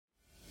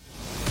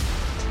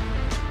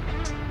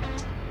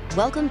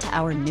Welcome to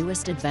our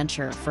newest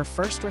adventure for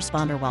first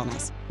responder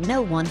wellness.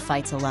 No one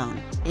fights alone.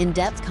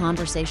 In-depth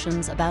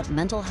conversations about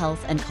mental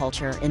health and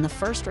culture in the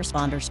first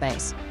responder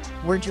space.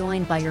 We're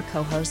joined by your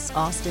co-hosts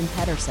Austin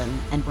Pedersen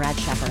and Brad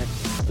Shepard.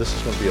 This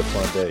is going to be a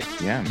fun day.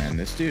 Yeah, man,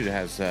 this dude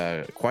has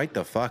quite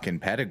the fucking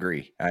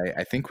pedigree.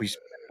 I think we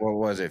spent, what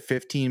was it,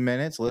 15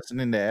 minutes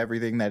listening to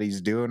everything that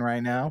he's doing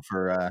right now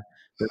for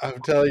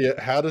I'm telling you,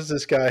 how does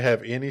this guy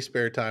have any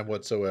spare time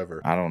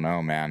whatsoever? I don't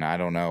know, man. I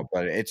don't know,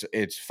 but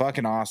it's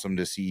fucking awesome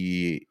to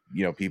see,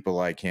 people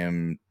like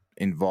him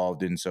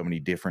involved in so many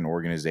different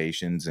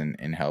organizations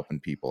and helping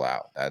people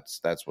out.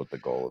 That's what the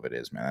goal of it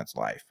is, man. That's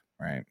life,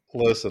 right?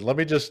 Listen, let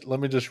me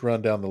just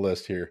run down the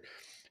list here.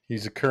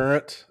 He's a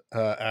current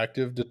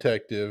active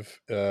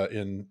detective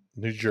in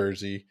New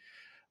Jersey.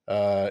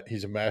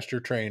 He's a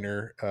master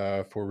trainer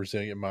for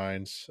Resilient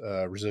Minds,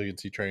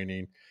 resiliency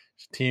training.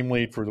 He's a team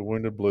lead for the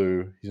Wounded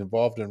Blue. He's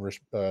involved in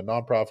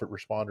nonprofit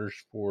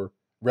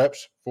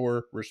reps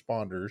for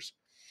responders.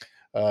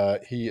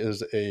 He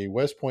is a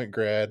West Point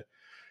grad,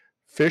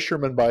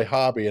 fisherman by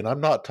hobby, and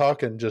I'm not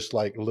talking just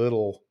like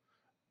little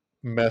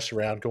mess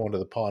around going to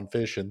the pond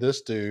fishing.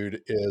 This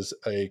dude is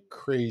a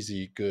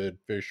crazy good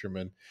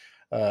fisherman.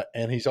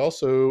 And he's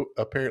also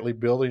apparently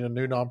building a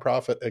new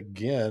nonprofit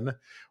again.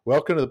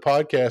 Welcome to the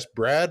podcast,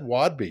 Brad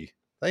Waudby.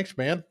 Thanks,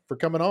 man, for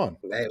coming on.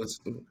 Hey, what's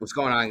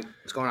going on?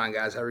 What's going on,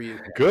 guys? How are you?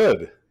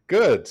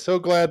 Good. So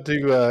glad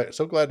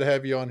to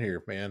have you on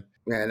here, man.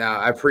 Yeah, no,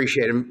 I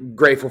appreciate it. I'm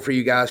grateful for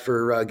you guys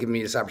for giving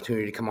me this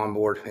opportunity to come on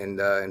board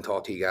and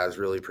talk to you guys.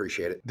 Really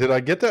appreciate it. Did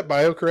I get that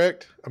bio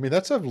correct? I mean,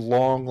 that's a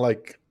long,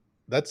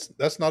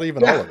 that's not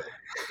even all of it.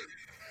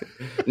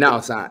 No,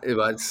 it's not.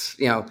 It's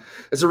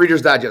it's a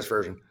Reader's Digest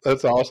version.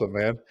 That's awesome,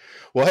 man.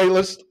 Well, hey,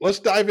 let's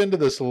dive into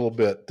this a little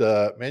bit,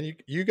 man.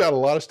 You got a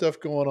lot of stuff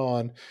going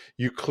on.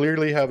 You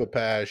clearly have a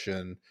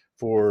passion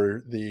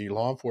for the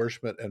law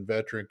enforcement and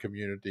veteran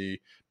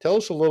community. Tell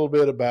us a little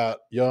bit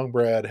about young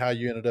Brad, how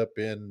you ended up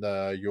in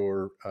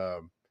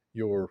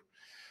your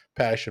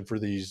passion for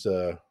these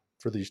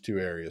two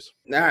areas.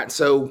 All right,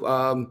 so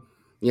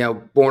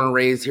born and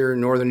raised here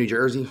in northern New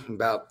Jersey,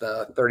 about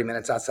 30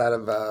 minutes outside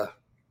of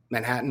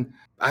Manhattan.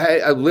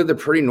 I lived a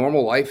pretty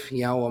normal life.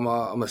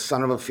 I'm a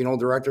son of a funeral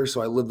director, so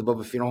I lived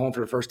above a funeral home for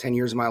the first 10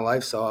 years of my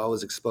life. So I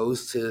was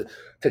exposed to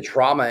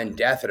trauma and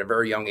death at a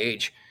very young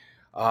age.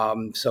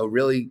 So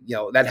really,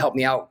 that helped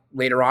me out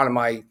later on in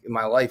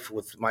my life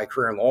with my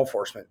career in law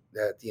enforcement.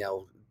 That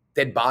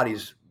dead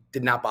bodies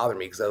did not bother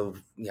me because I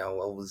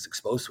was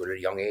exposed to it at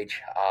a young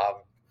age.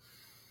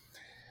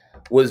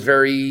 Was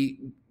very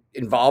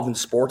involved in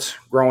sports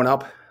growing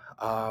up.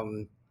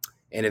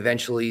 And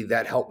eventually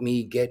that helped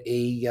me get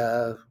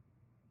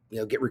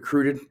get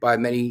recruited by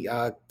many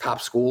top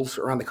schools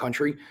around the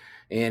country,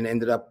 and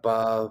ended up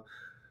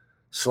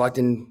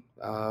selecting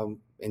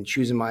and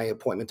choosing my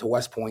appointment to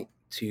West Point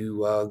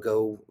to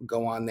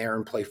go on there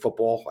and play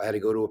football. I had to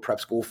go to a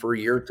prep school for a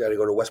year. I had to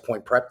go to West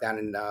Point Prep down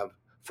in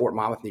Fort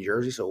Monmouth, New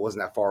Jersey, so it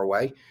wasn't that far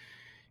away.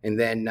 And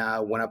then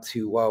went up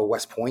to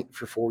West Point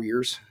for 4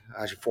 years,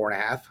 actually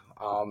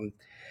 4.5.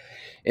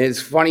 And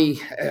it's funny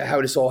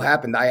how this all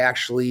happened. I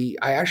actually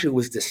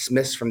was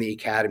dismissed from the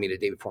academy the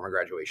day before my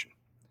graduation.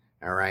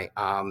 All right.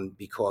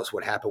 Because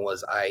what happened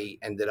was I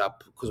ended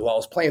up, because while I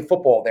was playing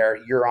football there,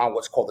 you're on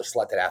what's called the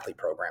selected athlete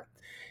program.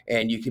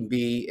 And you can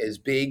be as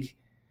big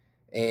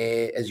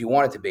as you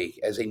want it to be,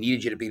 as they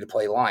needed you to be to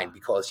play line,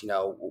 because,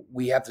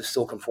 we have to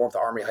still conform to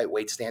Army height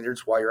weight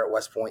standards while you're at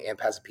West Point and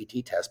pass the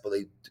PT test, but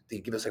they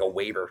give us like a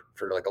waiver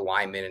for like the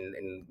linemen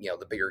and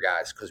the bigger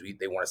guys, because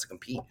they want us to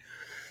compete.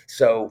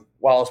 So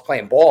while I was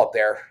playing ball up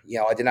there,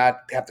 I did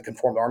not have to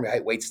conform to Army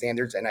height weight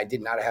standards, and I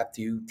did not have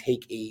to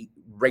take a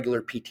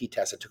regular PT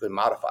test. I took a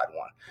modified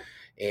one.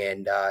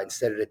 And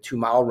instead of a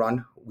 2-mile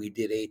run, we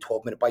did a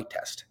 12-minute bike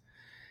test.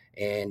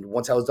 And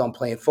once I was done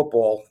playing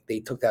football,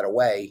 they took that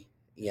away,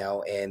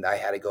 and I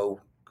had to go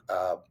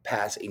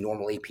pass a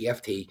normal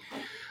APFT,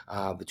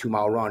 the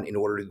 2-mile run, in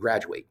order to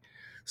graduate.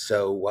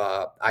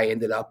 So I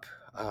ended up,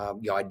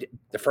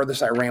 the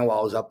furthest I ran while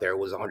I was up there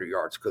was 100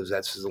 yards, because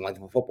that's the length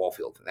of a football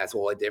field. And that's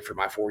all I did for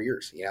my 4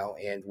 years,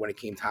 And when it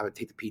came time to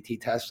take the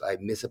PT test, I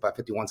missed it by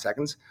 51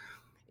 seconds.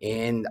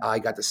 And I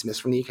got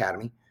dismissed from the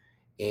academy.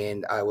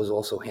 And I was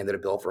also handed a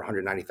bill for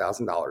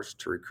 $190,000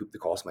 to recoup the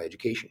cost of my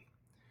education.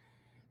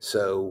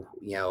 So,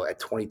 at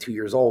 22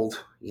 years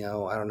old, I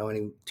don't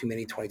know too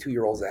many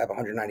 22-year-olds that have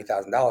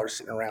 $190,000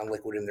 sitting around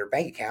liquid in their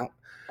bank account.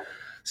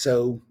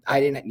 So I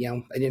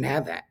didn't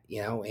have that,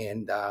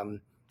 and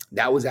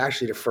that was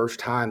actually the first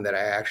time that I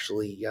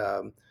actually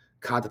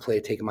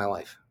contemplated taking my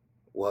life,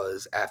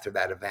 was after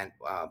that event,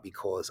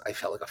 because I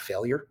felt like a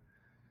failure.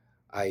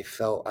 I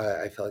felt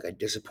like I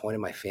disappointed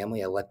my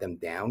family. I let them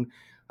down.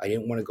 I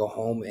didn't want to go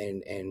home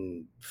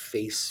and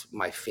face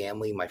my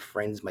family, my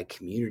friends, my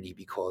community,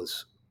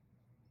 because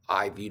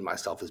I viewed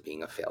myself as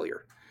being a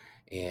failure.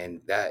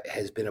 And that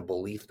has been a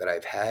belief that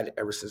I've had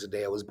ever since the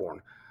day I was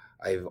born.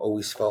 I've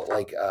always felt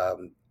like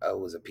I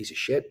was a piece of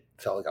shit,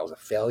 felt like I was a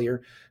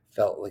failure,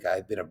 felt like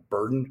I've been a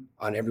burden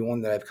on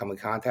everyone that I've come in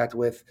contact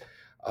with.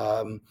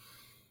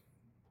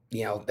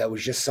 that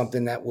was just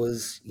something that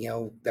was,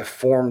 that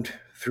formed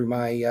through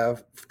my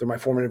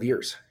formative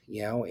years,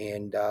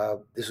 and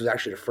this was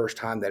actually the first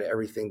time that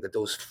everything that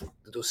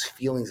those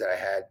feelings that I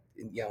had,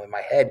 in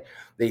my head,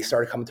 they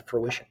started coming to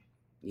fruition,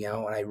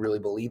 and I really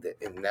believed it.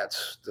 And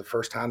that's the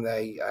first time that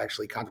I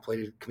actually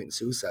contemplated committing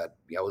suicide.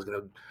 I was going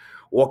to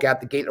walk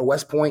out the gate at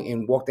West Point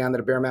and walk down to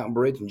the Bear Mountain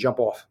Bridge and jump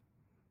off,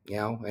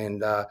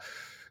 and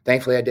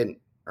thankfully I didn't.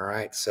 All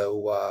right.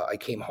 So I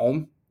came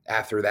home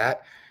after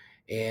that,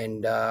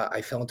 and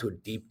I fell into a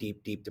deep,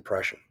 deep, deep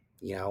depression,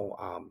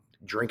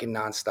 drinking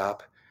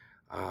nonstop.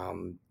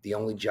 The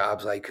only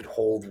jobs I could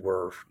hold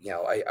were,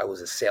 I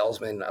was a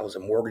salesman. I was a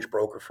mortgage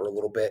broker for a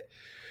little bit.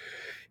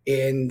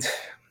 And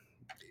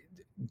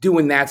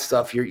doing that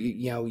stuff,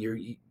 you're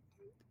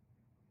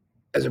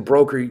as a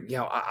broker,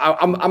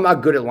 I'm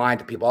not good at lying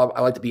to people.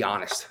 I like to be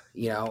honest,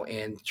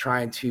 and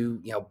trying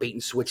to, bait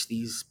and switch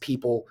these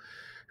people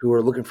who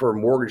are looking for a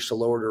mortgage to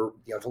lower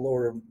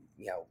their,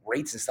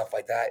 rates and stuff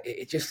like that.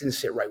 It just didn't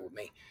sit right with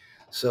me.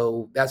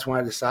 So that's when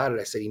I decided,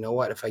 I said, you know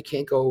what, if I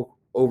can't go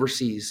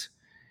overseas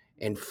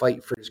and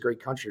fight for this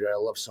great country that I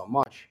love so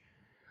much,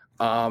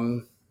 let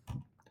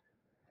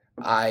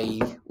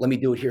me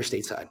do it here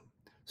stateside.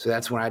 So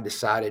that's when I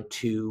decided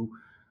to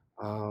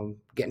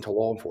get into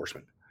law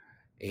enforcement.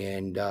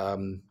 And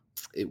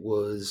it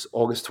was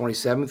August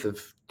 27th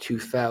of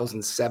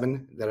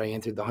 2007 that I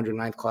entered the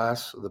 109th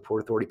class of the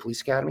Port Authority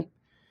Police Academy.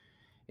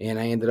 And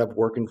I ended up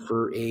working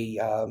for a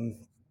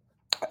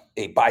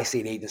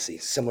bi-state agency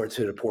similar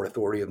to the Port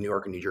Authority of New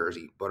York and New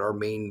Jersey. But our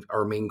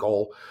main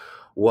goal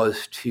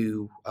was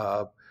to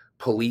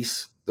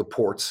police the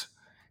ports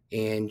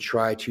and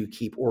try to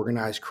keep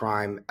organized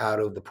crime out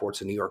of the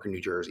ports of New York and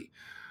New Jersey,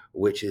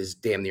 which is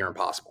damn near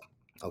impossible.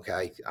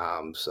 Okay.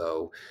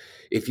 So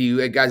if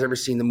you guys ever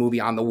seen the movie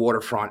On the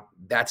Waterfront,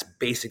 that's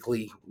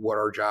basically what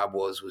our job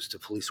was to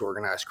police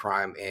organized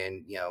crime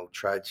and,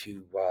 try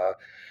to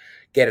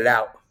get it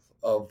out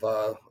of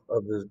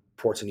the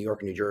ports of New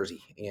York and New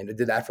Jersey. And I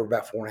did that for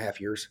about 4.5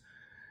 years.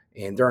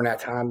 And during that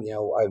time,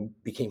 I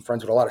became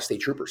friends with a lot of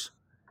state troopers,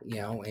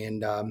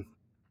 and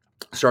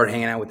started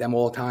hanging out with them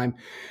all the time.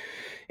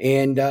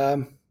 And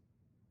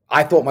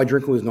I thought my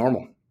drinking was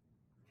normal,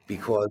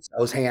 because I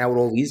was hanging out with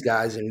all these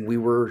guys, and we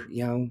were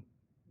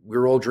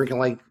all drinking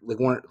like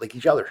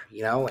each other,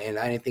 and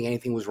I didn't think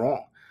anything was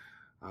wrong.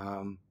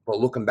 But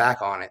looking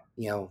back on it,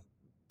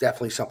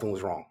 definitely something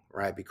was wrong,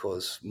 right?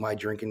 Because my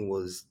drinking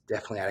was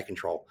definitely out of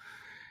control.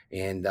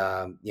 And,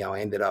 I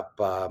ended up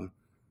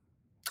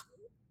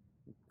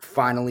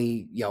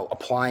finally,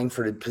 applying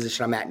for the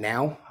position I'm at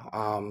now,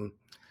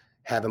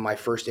 having my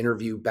first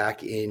interview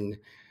back in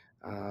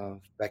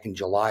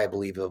July, I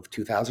believe, of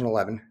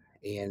 2011.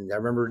 And I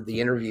remember the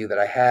interview that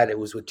I had, it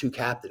was with two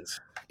captains.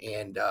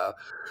 And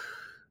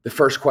the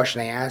first question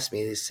they asked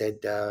me, they said,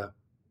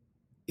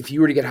 if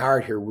you were to get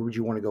hired here, where would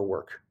you want to go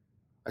work?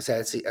 I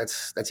said,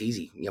 that's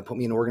easy. Put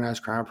me in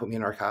organized crime, put me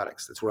in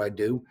narcotics. That's what I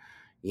do.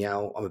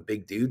 I'm a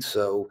big dude,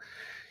 so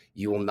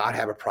you will not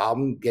have a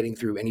problem getting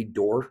through any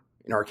door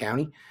in our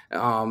county.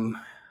 So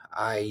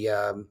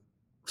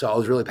I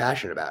was really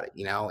passionate about it,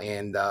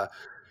 and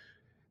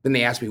then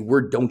they asked me,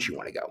 where don't you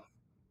want to go?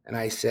 And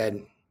I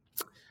said,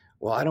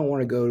 well, I don't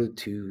want to go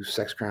to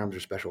sex crimes or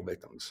special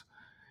victims.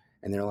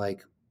 And they're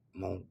like,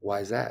 well,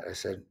 why is that? I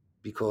said,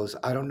 because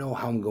I don't know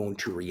how I'm going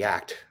to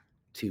react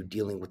to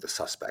dealing with the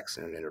suspects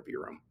in an interview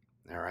room.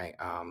 All right.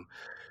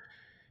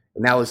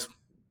 And that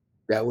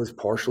was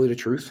partially the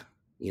truth,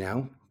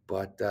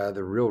 but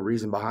the real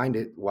reason behind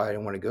it, why I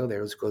didn't want to go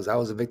there, was because I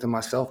was a victim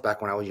myself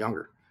back when I was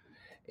younger.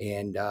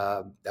 And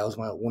that was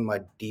one of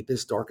my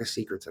deepest, darkest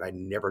secrets, and I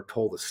never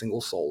told a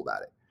single soul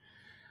about it.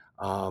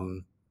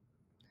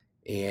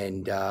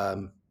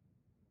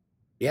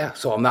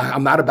 So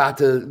I'm not about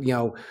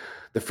to,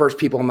 the first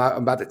people I'm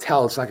about to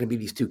tell, it's not going to be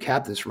these two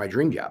captains for my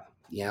dream job,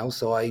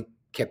 so I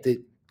kept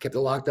it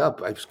locked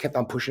up. I just kept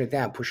on pushing it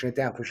down.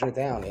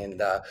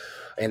 And I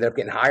ended up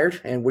getting hired.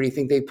 And where do you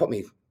think they put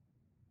me?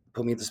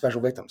 Put me into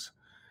special victims.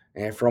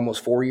 And for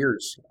almost 4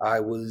 years,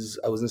 I was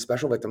in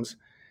special victims.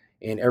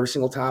 And every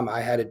single time I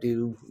had to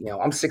do,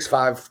 I'm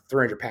 6'5",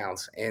 300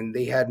 pounds, and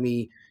they had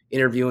me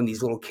interviewing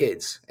these little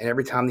kids. And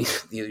every time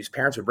these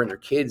parents would bring their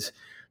kids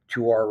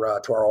to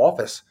our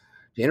office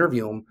to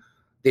interview them,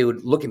 they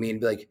would look at me and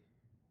be like,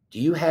 do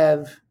you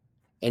have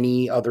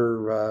any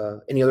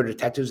other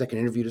detectives that can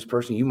interview this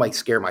person? You might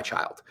scare my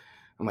child.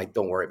 I'm like,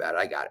 don't worry about it.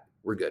 I got it.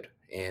 We're good.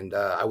 And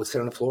I would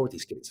sit on the floor with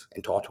these kids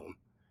and talk to them,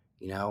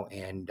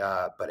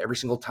 but every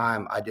single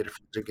time I did a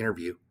forensic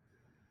interview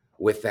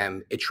with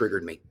them, it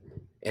triggered me.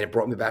 And it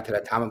brought me back to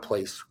that time and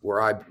place where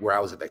I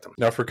was a victim.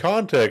 Now, for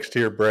context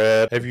here,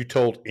 Brad, have you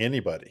told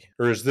anybody,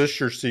 or is this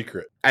your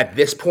secret? At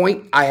this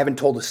point, I haven't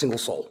told a single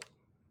soul.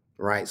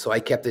 Right. So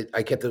I kept it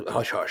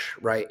hush hush.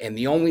 Right. And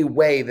the only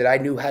way that I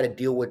knew how to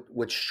deal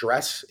with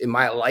stress in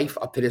my life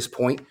up to this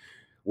point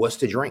was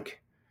to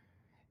drink.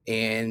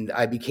 And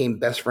I became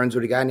best friends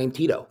with a guy named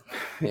Tito,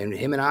 and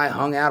him and I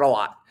hung out a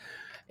lot.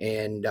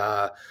 And,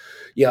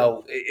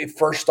 it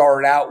first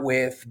started out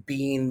with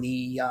being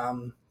the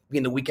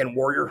being the weekend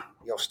warrior,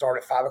 start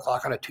at 5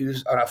 o'clock on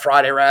a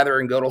Friday rather,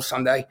 and go till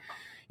Sunday.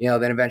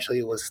 Then eventually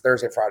it was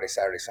Thursday, Friday,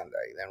 Saturday,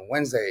 Sunday, then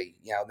Wednesday,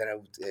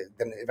 then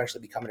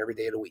eventually becoming every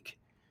day of the week,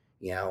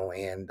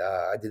 and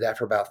I did that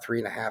for about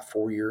 3.5,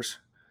 4 years.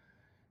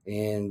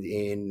 And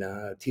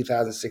in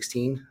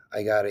 2016,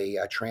 I got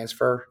a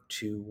transfer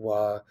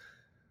to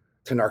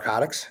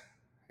narcotics,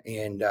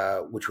 and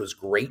which was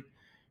great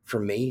for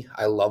me.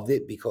 I loved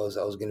it because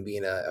I was going to be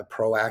in a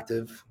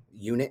proactive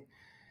unit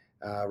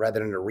rather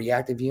than a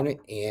reactive unit,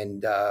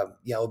 and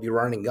I'll be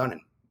running and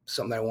gunning,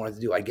 something that I wanted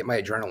to do. I'd get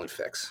my adrenaline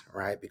fix,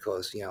 right?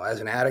 Because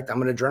as an addict,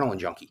 I'm an adrenaline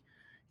junkie,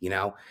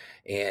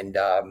 and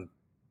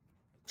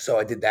so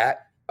I did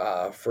that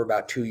for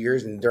about 2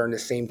 years, and during the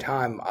same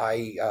time,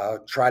 I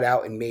tried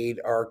out and made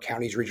our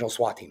county's regional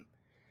SWAT team.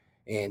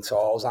 And so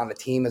I was on the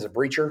team as a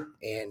breacher.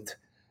 And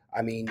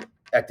I mean,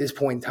 at this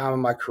point in time in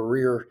my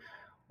career,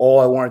 all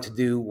I wanted to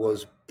do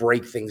was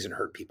break things and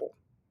hurt people.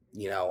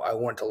 I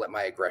wanted to let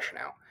my aggression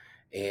out.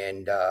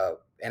 And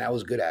I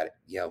was good at it.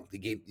 They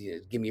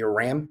give me a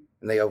ram,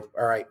 and they go,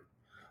 all right,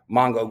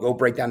 Mongo, go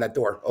break down that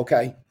door.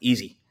 Okay,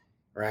 easy.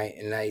 Right.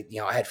 And I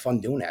had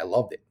fun doing it. I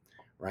loved it.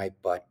 Right.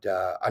 But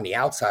on the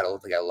outside, I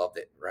looked like I loved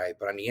it. Right.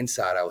 But on the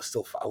inside, I was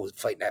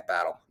fighting that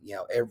battle.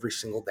 Every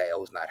single day I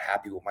was not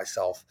happy with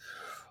myself.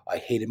 I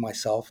hated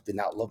myself, did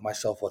not love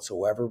myself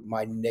whatsoever.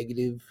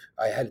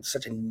 I had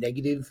such a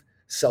negative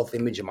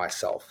self-image of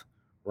myself,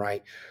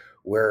 right?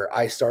 Where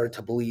I started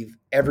to believe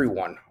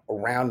everyone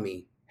around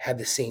me had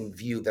the same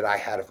view that I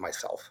had of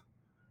myself.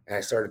 And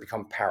I started to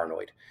become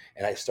paranoid.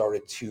 And I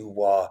started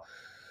to,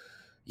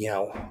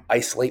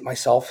 isolate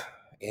myself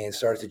and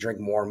started to drink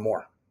more and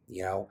more,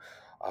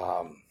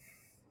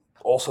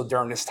 Also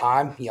during this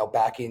time,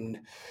 back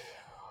in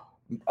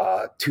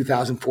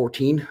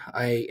 2014,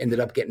 I ended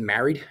up getting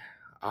married.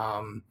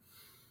 And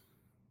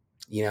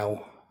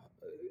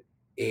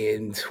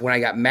when I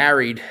got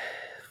married,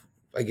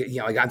 I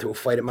got into a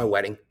fight at my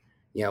wedding,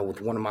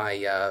 with one of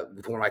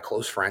my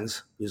close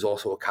friends who's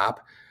also a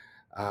cop.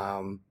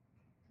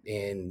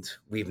 And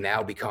we've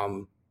now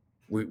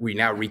we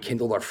now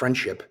rekindled our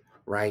friendship,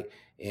 right?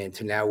 And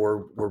to now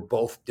we're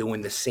both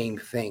doing the same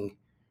thing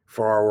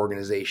for our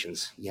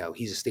organizations.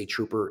 He's a state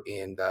trooper,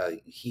 and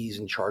he's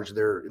in charge of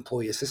their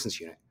employee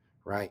assistance unit,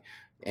 right?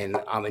 And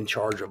I'm in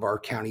charge of our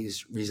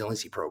county's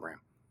resiliency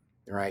program,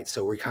 right?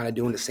 So we're kind of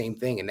doing the same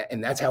thing,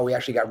 and that's how we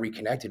actually got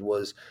reconnected.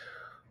 Was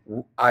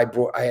I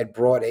had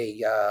brought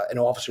an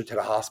officer to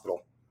the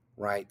hospital,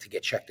 right, to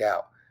get checked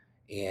out,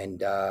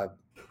 and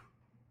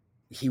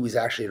he was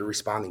actually the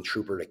responding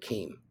trooper that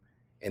came,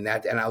 and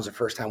that was the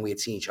first time we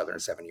had seen each other in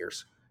 7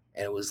 years,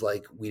 and it was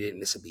like we didn't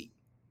miss a beat,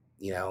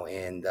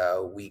 and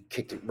we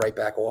kicked it right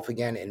back off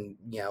again, and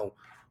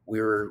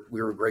we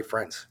were great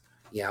friends.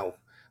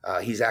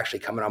 He's actually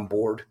coming on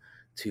board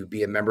to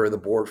be a member of the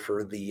board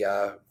for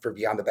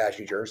Beyond the Badge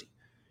New Jersey.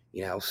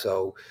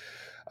 So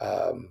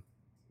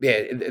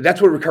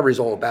that's what recovery is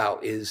all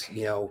about, is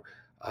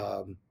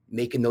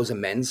making those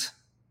amends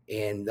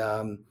and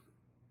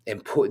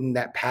putting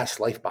that past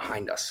life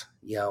behind us,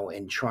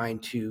 and trying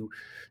to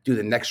do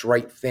the next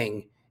right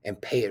thing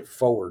and pay it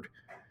forward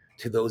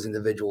to those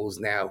individuals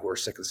now who are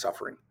sick and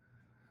suffering.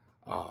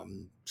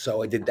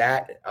 So I did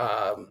that.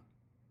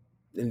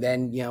 And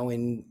then,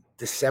 in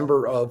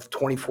December of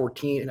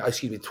 2018, I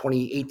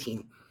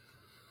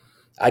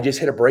just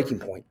hit a breaking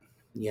point.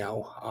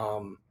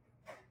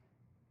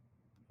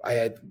 I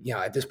had,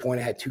 at this point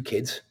I had 2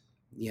 kids,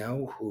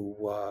 who,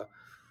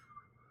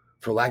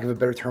 for lack of a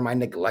better term, I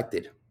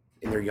neglected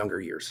in their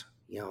younger years.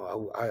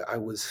 I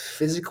was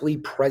physically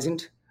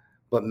present,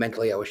 but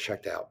mentally I was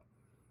checked out.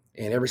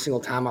 And every single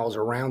time I was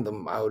around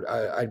them,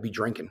 I'd be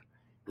drinking,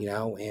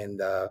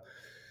 and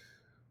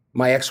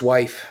my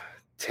ex-wife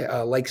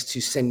likes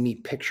to send me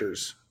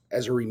pictures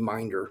as a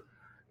reminder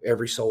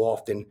every so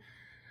often.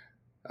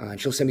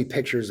 She'll send me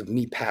pictures of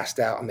me passed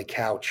out on the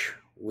couch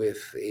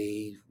with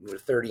a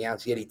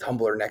 30-ounce Yeti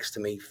tumbler next to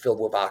me filled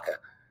with vodka,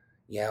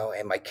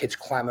 and my kids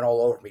climbing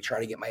all over me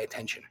trying to get my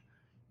attention,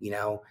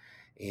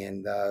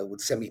 and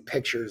would send me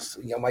pictures.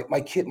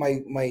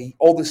 My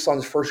oldest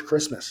son's first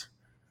Christmas,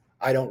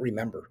 I don't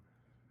remember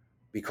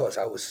because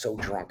I was so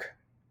drunk,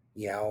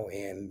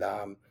 and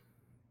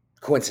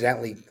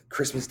coincidentally,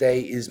 Christmas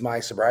Day is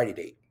my sobriety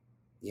date,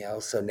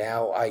 so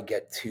now I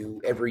get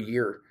to every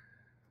year,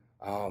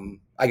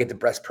 I get the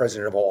best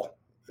present of all,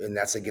 and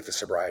that's the gift of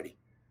sobriety,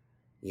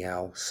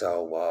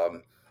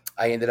 so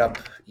I ended up,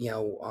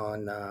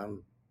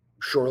 on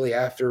shortly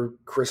after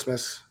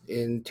Christmas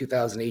in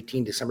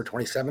 2018, December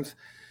 27th,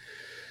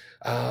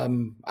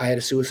 I had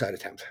a suicide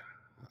attempt.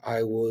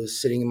 I was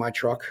sitting in my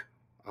truck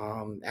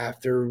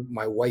after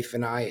my wife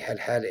and I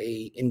had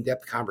a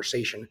in-depth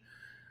conversation,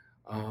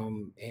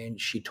 and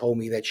she told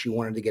me that she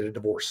wanted to get a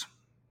divorce.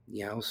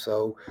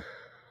 So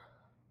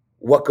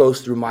what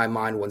goes through my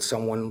mind when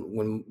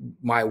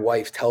my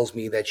wife tells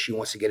me that she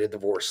wants to get a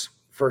divorce?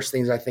 First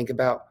things I think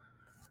about,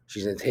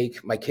 she's going to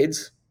take my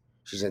kids.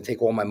 She's going to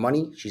take all my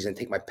money. She's going to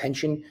take my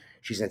pension.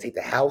 She's going to take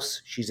the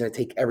house. She's going to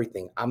take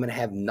everything. I'm going to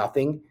have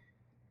nothing,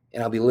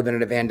 and I'll be living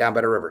in a van down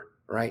by the river.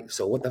 right?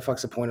 So what the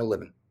fuck's the point of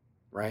living,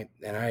 right?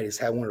 And I just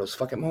had one of those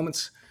fucking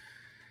moments,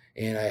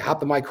 and I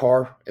hopped in my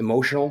car,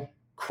 emotional,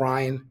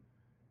 crying,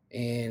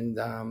 and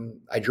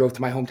I drove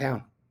to my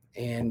hometown.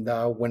 And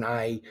when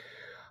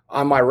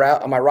on my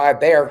ride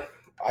there,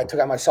 I took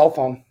out my cell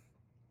phone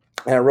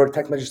and I wrote a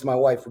text message to my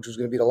wife, which was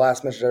going to be the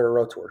last message I ever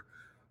wrote to her.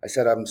 I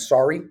said, "I'm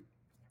sorry.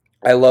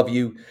 I love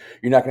you.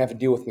 You're not going to have to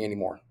deal with me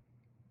anymore."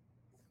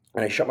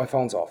 And I shut my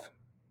phones off.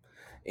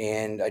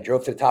 And I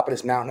drove to the top of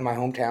this mountain in my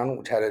hometown,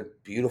 which had a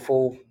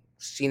beautiful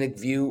scenic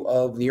view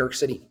of New York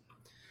City.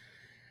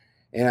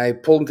 And I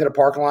pulled into the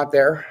parking lot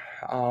there,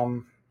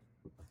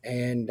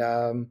 and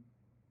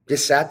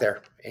just sat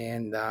there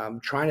and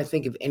trying to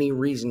think of any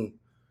reason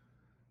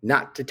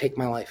not to take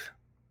my life.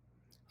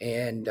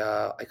 And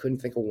I couldn't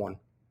think of one.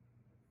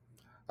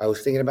 I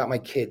was thinking about my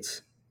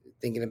kids,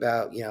 thinking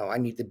about, I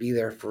need to be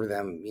there for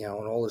them, and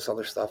all this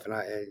other stuff. And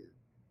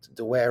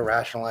the way I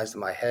rationalized in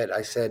my head,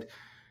 I said,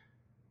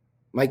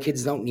 my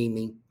kids don't need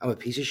me. I'm a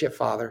piece of shit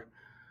father.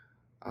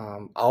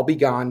 I'll be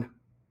gone.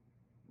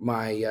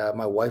 My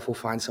wife will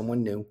find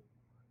someone new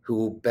who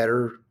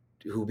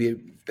will be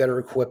better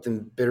equipped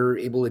and better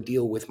able to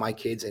deal with my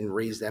kids and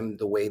raise them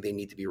the way they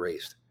need to be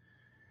raised.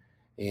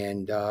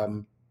 And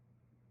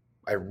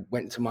I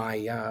went to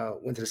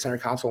the center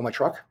console of my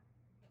truck,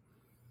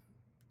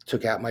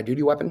 took out my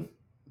duty weapon,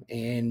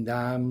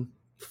 and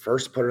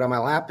first put it on my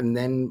lap, and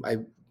then I,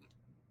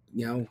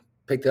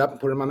 picked it up and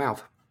put it in my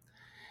mouth.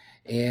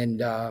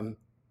 And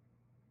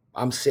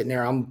I'm sitting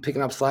there, I'm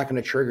picking up slack on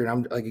the trigger, and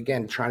I'm like,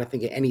 again, trying to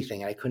think of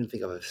anything. And I couldn't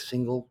think of a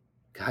single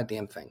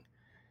goddamn thing.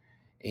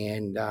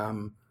 And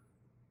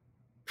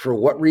for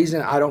what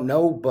reason, I don't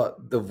know,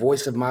 but the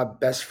voice of my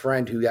best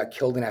friend who got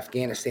killed in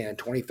Afghanistan in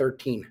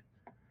 2013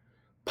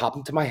 popped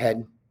into my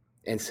head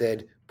and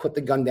said, put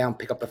the gun down,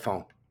 pick up the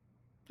phone.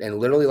 And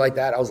literally like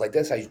that, I was like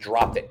this, I just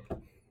dropped it.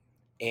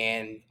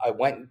 And I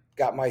went and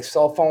got my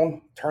cell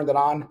phone, turned it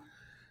on,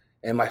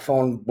 and my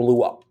phone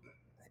blew up.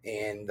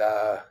 And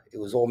it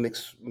was all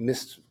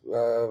missed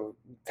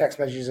text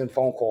messages and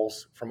phone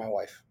calls from my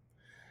wife.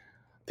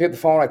 I pick up the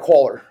phone, I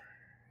call her,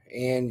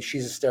 and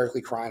she's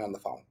hysterically crying on the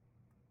phone.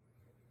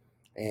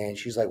 And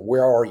she's like,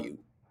 "Where are you?"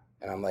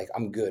 And I'm like,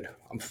 "I'm good.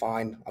 I'm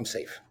fine. I'm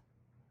safe."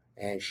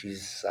 And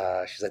she's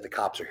like, "The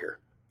cops are here."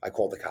 I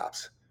called the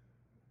cops.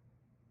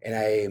 And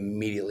I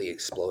immediately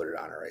exploded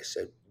on her. I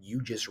said,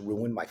 "You just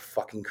ruined my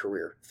fucking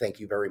career.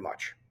 Thank you very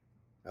much."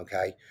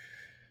 Okay?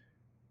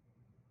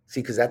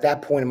 See, because at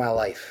that point in my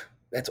life,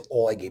 that's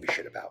all I gave a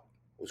shit about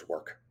was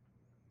work.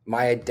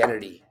 My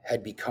identity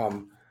had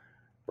become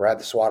Brad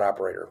the SWAT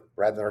operator,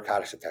 Brad the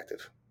narcotics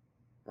detective,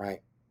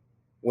 right?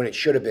 When it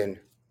should have been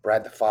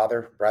Brad the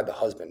father, Brad the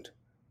husband,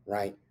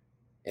 right?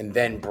 And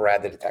then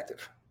Brad the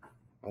detective,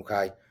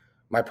 okay?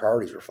 My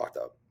priorities were fucked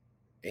up.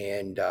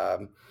 And,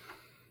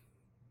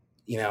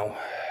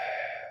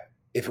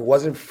 if it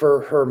wasn't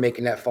for her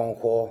making that phone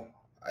call,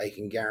 I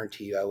can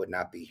guarantee you I would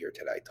not be here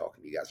today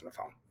talking to you guys on the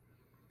phone.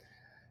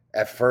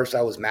 At first,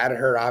 I was mad at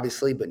her,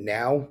 obviously, but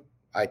now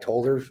I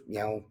told her,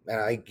 and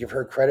I give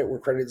her credit where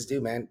credit is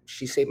due, man.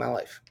 She saved my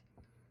life,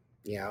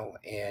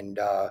 and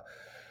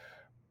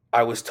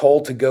I was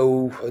told to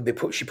go.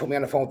 She put me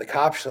on the phone with the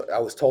cops. I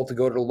was told to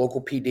go to the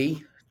local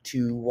PD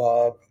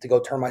to go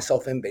turn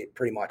myself in,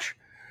 pretty much,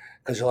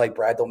 because they're like,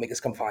 "Brad, don't make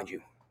us come find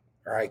you,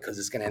 all right? Because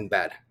it's gonna end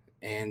bad."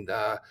 And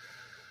I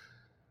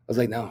was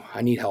like, "No,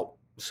 I need help."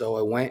 So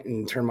I went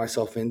and turned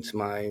myself into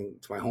my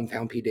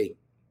hometown PD.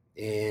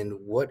 And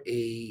what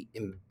a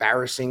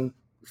embarrassing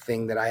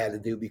thing that I had to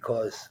do,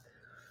 because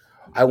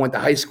I went to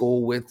high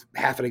school with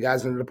half of the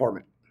guys in the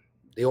department.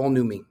 They all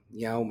knew me.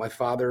 My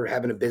father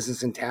having a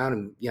business in town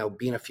and,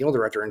 being a funeral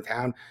director in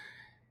town.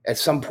 At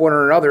some point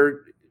or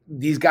another,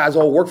 these guys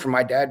all work for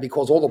my dad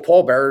because all the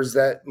pallbearers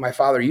that my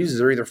father uses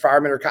are either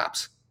firemen or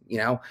cops,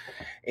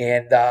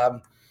 And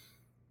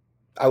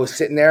I was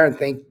sitting there and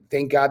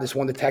thank God this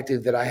one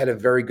detective that I had a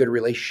very good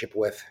relationship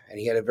with, and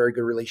he had a very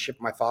good relationship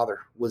with my father,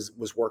 was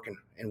working.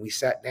 And we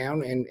sat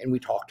down and we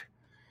talked.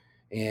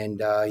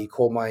 And he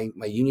called my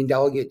union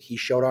delegate. He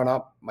showed on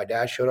up. My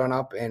dad showed on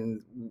up,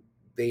 and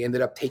they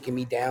ended up taking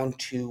me down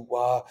to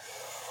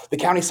the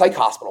county psych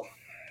hospital.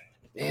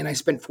 And I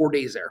spent 4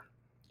 days there,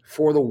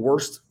 4 of the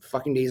worst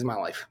fucking days of my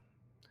life.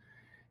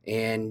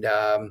 And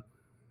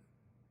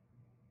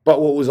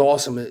but what was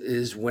awesome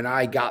is when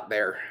I got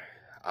there,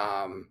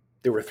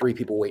 there were 3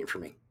 people waiting for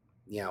me.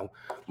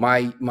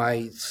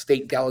 My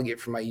state delegate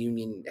from my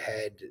union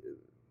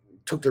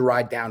took the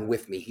ride down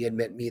with me. He had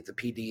met me at the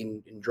PD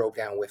and drove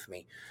down with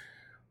me.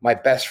 My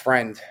best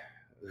friend,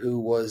 who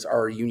was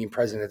our union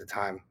president at the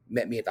time,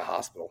 met me at the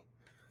hospital.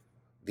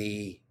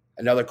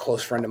 Another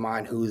close friend of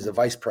mine, who is the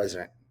vice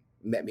president,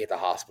 met me at the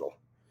hospital.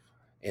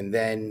 And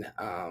then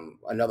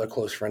another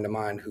close friend of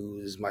mine,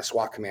 who's my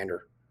SWAT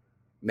commander,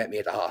 met me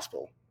at the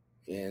hospital.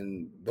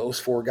 And those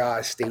 4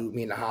 guys stayed with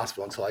me in the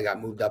hospital until I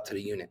got moved up to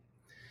the unit.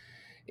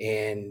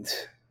 And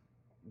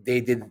they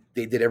did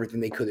everything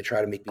they could to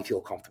try to make me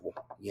feel comfortable,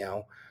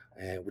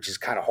 which is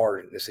kind of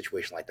hard in a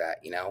situation like that,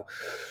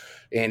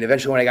 And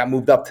eventually, when I got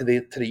moved up to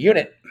the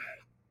unit,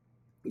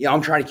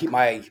 I'm trying to keep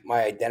my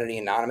identity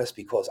anonymous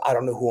because I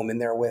don't know who I'm in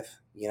there with.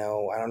 I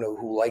don't know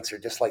who likes or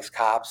dislikes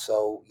cops.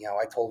 So,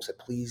 I told him, said,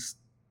 please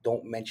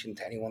don't mention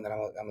to anyone that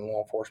I'm in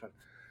law enforcement.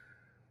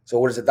 So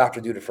what does the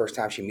doctor do the first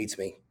time she meets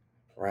me?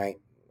 Right.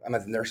 I'm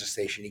at the nurse's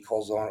station. She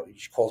calls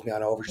me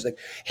on over. She's like,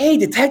 hey,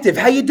 detective,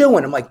 how you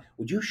doing? I'm like,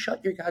 would you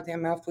shut your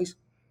goddamn mouth, please?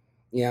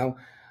 You know?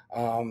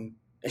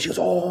 And she goes,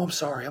 oh, I'm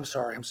sorry.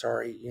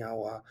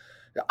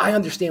 I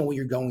understand what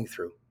you're going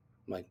through.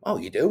 I'm like, oh,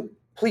 you do?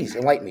 Please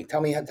enlighten me.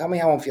 Tell me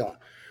how I'm feeling.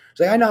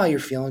 She's like, I know how you're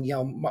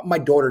feeling. My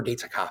daughter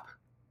dates a cop.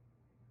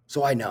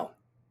 So I know.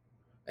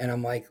 And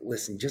I'm like,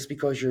 listen, just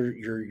because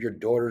your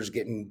daughter's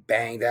getting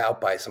banged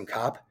out by some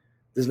cop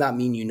does not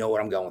mean you know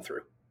what I'm going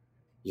through.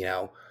 You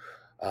know.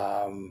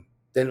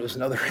 Then it was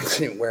another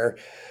incident where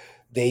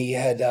they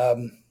had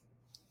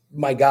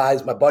my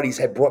buddies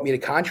had brought me the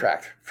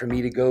contract for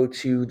me to go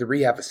to the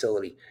rehab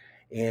facility,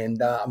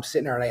 and I'm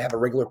sitting there and I have a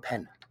regular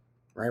pen,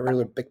 right,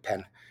 regular big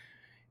pen,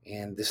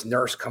 and this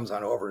nurse comes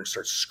on over and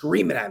starts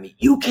screaming at me,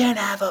 "You can't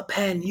have a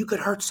pen! You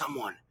could hurt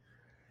someone."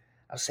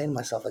 I was saying to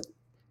myself, like,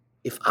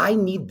 if I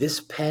need this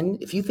pen,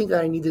 if you think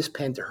that I need this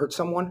pen to hurt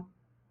someone,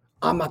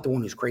 I'm not the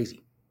one who's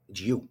crazy.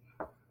 It's you,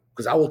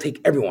 because I will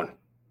take everyone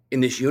in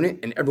this unit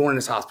and everyone in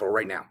this hospital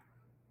right now.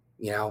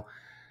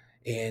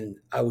 And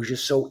I was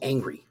just so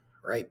angry,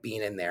 right,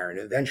 being in there. And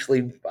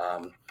eventually,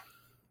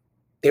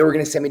 they were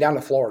going to send me down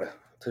to Florida,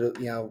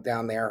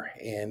 down there,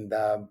 and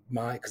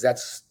because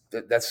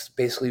that's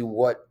basically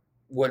what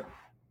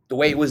the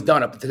way it was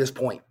done up to this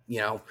point.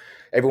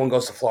 Everyone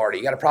goes to Florida.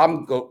 You got a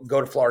problem?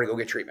 Go to Florida, go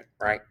get treatment.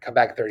 Right, come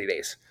back in 30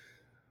 days.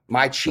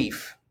 My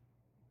chief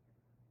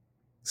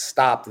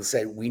stopped and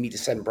said, we need to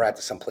send Brad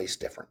to someplace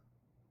different.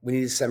 We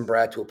need to send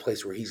Brad to a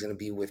place where he's going to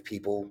be with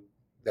people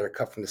that are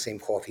cut from the same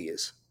cloth he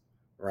is.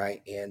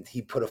 Right. And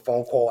he put a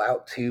phone call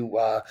out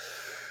to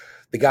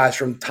the guys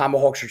from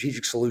Tomahawk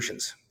Strategic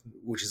Solutions,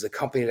 which is a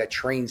company that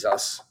trains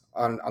us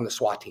on the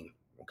SWAT team.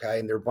 Okay.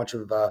 And they're a bunch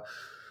of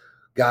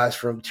guys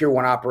from Tier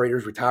 1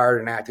 operators, retired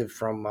and active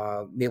from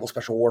Naval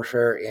Special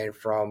Warfare and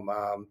from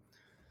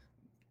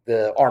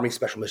the Army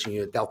Special Mission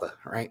Unit Delta.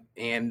 Right.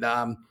 And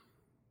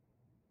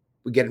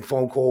we get a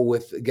phone call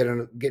get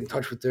in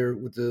touch with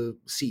the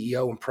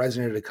CEO and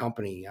president of the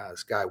company,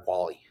 this guy,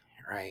 Wally.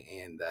 Right.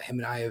 And him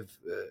and I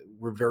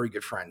we're very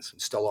good friends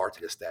and still are to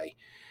this day.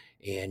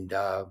 And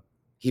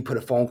he put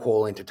a phone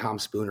call into Tom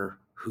Spooner,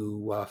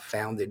 who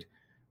founded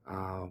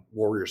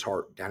Warrior's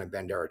Heart down in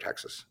Bandera,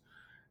 Texas.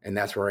 And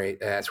that's where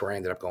I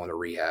ended up going to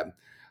rehab.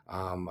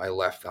 I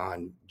left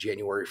on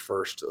January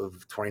 1st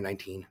of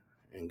 2019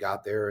 and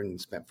got there and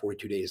spent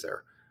 42 days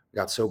there.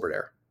 Got sober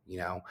there,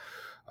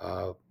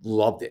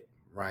 loved it.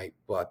 Right.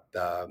 But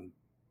I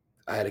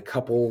had a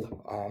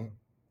couple,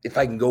 if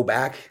I can go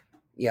back,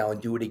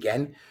 and do it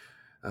again,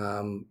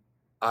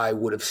 I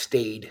would have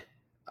stayed.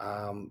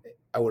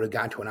 I would have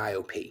gone to an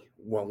IOP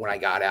when I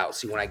got out.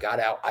 See, when I got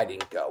out, I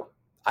didn't go.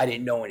 I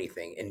didn't know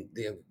anything. And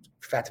the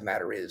fact of the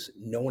matter is,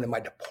 no one in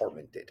my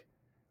department did,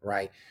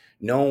 right?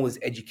 No one was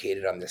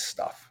educated on this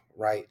stuff,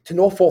 right? To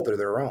no fault of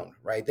their own,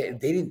 right? They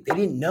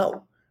didn't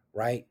know,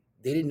 right?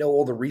 They didn't know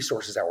all the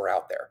resources that were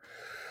out there.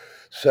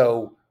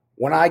 So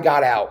when I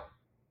got out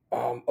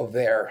of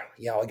there,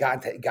 I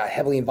got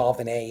heavily involved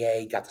in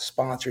AA, got the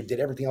sponsor, did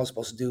everything I was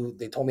supposed to do.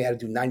 They told me how to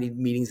do 90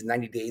 meetings in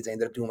 90 days. I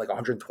ended up doing like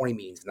 120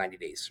 meetings in 90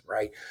 days,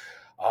 right?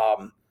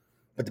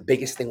 But the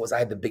biggest thing was I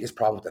had the biggest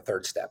problem with the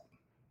third step,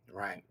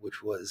 right?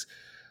 Which was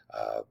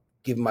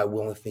giving my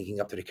will and thinking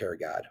up to the care of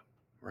God,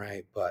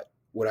 right? But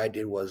what I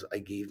did was I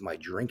gave my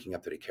drinking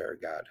up to the care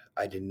of God.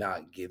 I did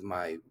not give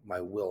my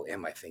will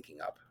and my thinking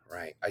up,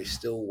 right? I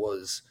still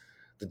was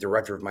the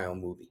director of my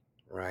own movie,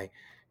 right?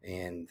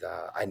 And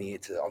I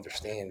needed to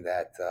understand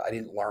that I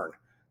didn't learn,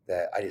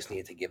 that I just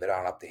needed to give it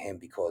on up to him,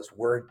 because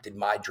where did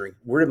my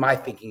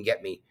thinking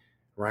get me,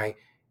 right?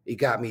 It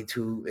got me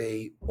to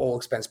a all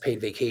expense paid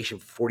vacation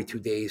for 42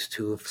 days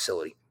to a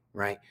facility,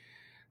 right?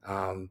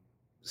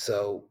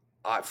 So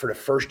for the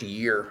first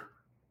year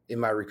in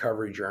my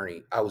recovery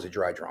journey, I was a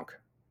dry drunk,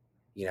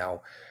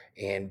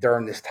 and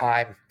during this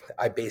time,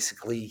 I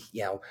basically,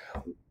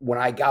 when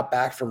I got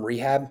back from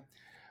rehab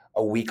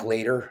a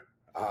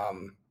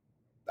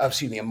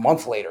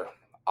month later,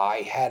 I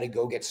had to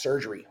go get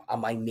surgery on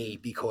my knee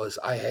because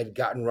I had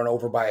gotten run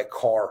over by a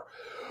car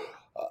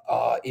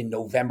in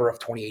November of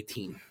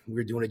 2018. We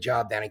were doing a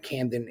job down in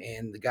Camden,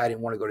 and the guy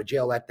didn't want to go to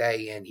jail that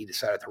day, and he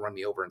decided to run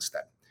me over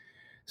instead.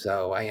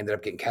 So I ended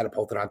up getting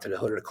catapulted onto the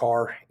hood of the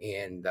car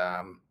and,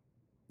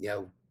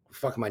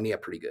 fucking my knee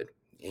up pretty good.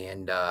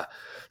 And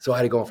so I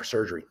had to go in for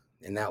surgery,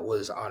 and that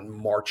was on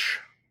March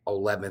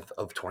 11th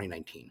of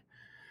 2019.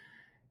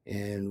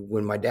 And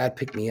when my dad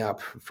picked me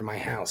up from my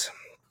house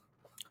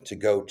to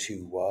go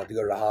to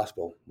the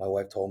hospital, my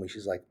wife told me,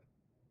 she's like,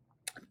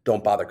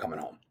 don't bother coming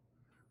home.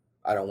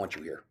 I don't want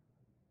you here.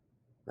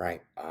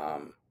 Right.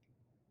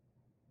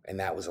 And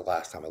that was the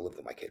last time I lived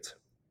with my kids.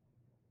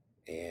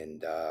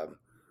 And a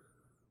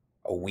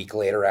week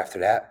later after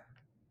that,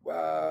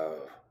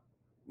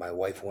 my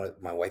wife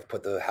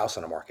put the house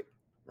on the market.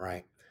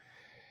 Right.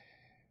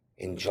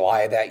 In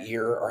July of that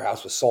year, our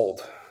house was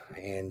sold.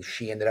 and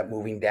she ended up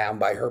moving down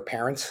by her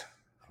parents,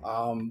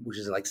 which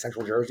is in like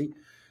central Jersey,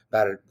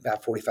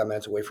 about 45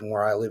 minutes away from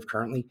where I live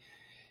currently.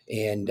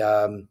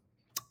 And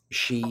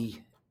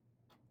she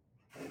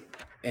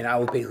and I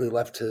was basically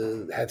left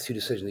to have two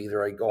decisions: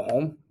 either I go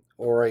home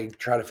or I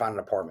try to find an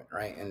apartment,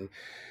 right? And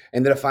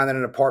ended up finding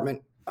an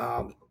apartment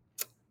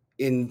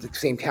in the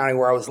same county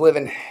where I was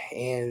living,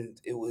 and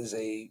it was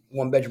a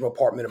 1-bedroom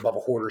apartment above a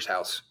hoarder's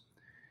house,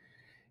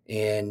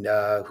 and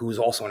who was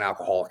also an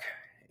alcoholic.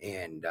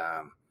 And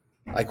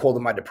I called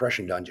it my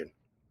depression dungeon,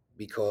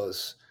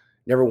 because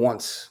never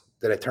once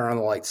did I turn on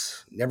the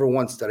lights, never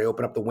once did I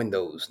open up the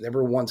windows,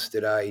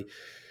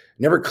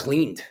 never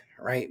cleaned,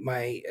 right?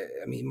 My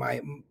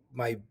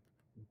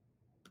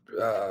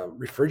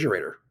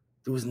refrigerator,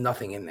 there was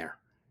nothing in there,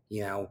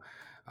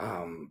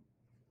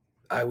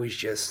 I was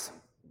just,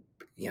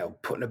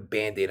 putting a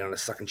Band-Aid on a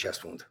sucking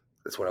chest wound.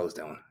 That's what I was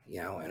doing,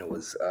 and it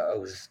was, I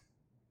was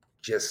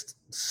just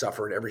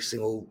suffered every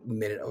single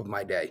minute of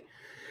my day.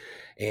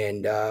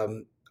 And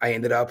I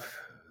ended up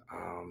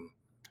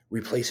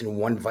replacing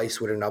one vice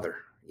with another.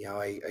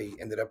 I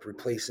ended up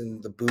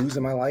replacing the booze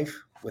in my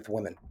life with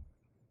women.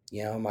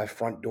 My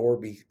front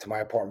door to my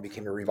apartment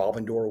became a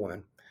revolving door of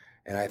women.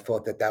 And I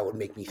thought that would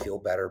make me feel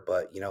better,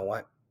 but you know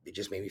what? It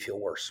just made me feel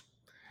worse.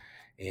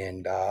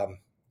 And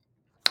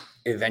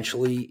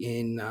eventually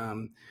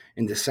in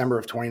December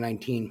of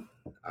 2019,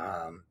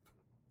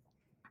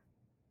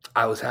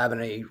 I was having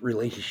a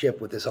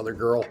relationship with this other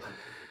girl,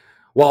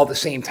 while at the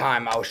same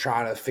time I was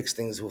trying to fix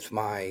things with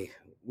my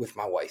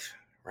wife,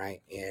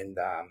 right? And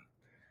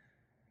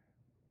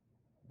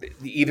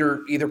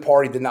either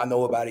party did not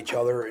know about each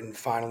other, and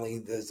finally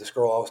this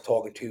girl I was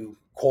talking to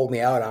called me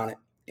out on it,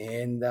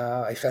 and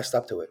I fessed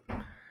up to it.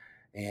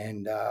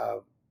 And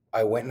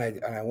I went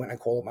and I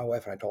called up my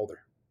wife and I told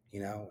her,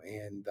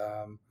 and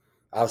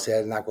obviously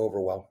that did not go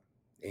over well.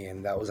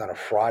 And that was on a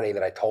Friday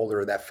that I told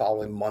her. That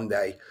following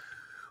Monday,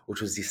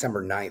 which was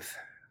December 9th,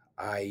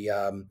 I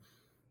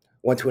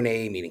went to an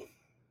AA meeting,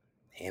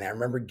 and I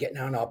remember getting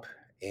on up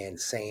and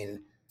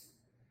saying,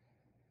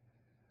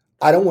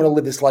 I don't want to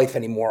live this life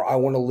anymore. I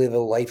want to live a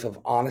life of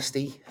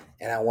honesty,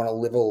 and I want to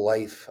live a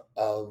life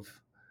of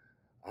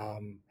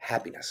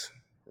happiness,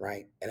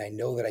 right? And I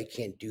know that I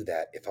can't do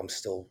that if I'm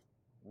still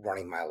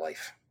running my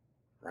life,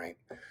 right?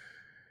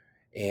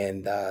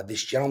 And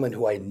this gentleman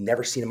who I had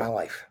never seen in my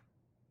life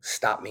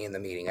stopped me in the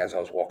meeting as I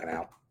was walking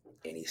out,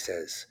 and he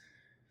says,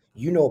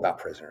 you know about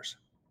prisoners,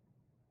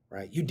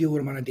 right? You deal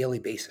with them on a daily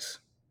basis.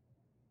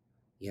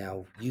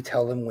 You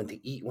tell them when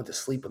to eat, when to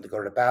sleep, when to go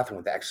to the bathroom,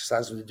 when to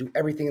exercise, when to do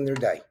everything in their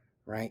day,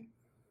 right?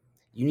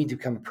 You need to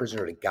become a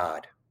prisoner to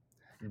God.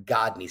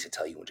 God needs to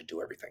tell you when to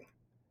do everything.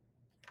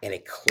 And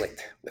it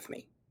clicked with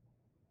me.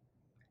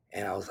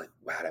 And I was like,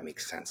 wow, that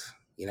makes sense,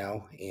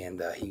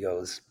 And he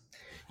goes,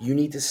 you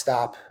need to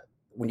stop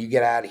when you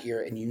get out of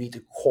here, and you need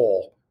to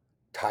call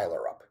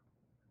Tyler up.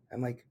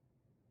 I'm like,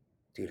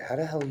 dude, how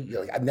the hell are you?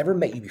 Like, I've never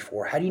met you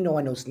before. How do you know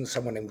I know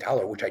someone named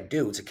Tyler? Which I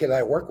do. It's a kid that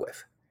I work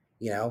with,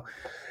 He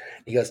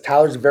goes,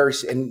 Tyler's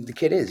and the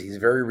kid he's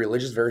very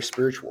religious, very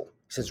spiritual.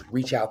 He says,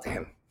 reach out to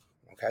him.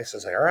 Okay. So I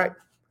was like, all right.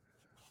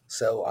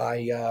 So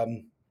I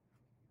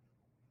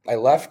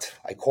left.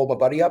 I called my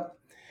buddy up,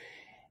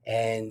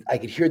 and I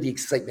could hear the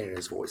excitement in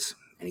his voice.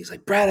 And he's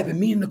like, Brad, I've been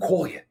meaning to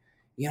call you.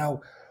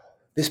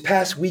 This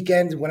past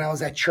weekend when I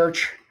was at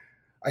church,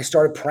 I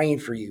started praying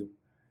for you.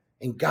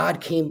 And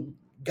God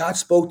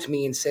spoke to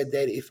me and said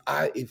that if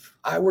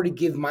I were to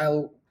give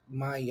my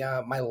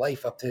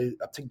life up to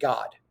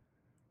God,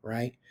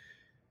 right,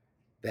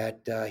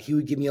 that he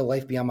would give me a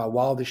life beyond my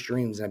wildest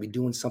dreams, and I'd be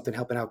doing something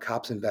helping out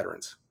cops and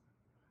veterans.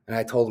 And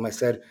I told him, I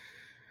said,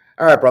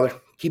 all right, brother,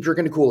 keep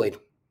drinking the Kool-Aid.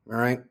 All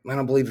right. I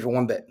don't believe it for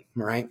one bit.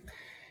 All right.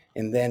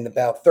 And then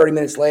about 30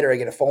 minutes later, I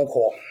get a phone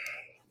call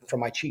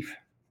from my chief.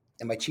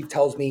 And my chief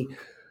tells me,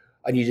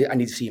 I need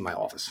to see you in my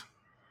office.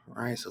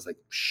 All right. So I was like,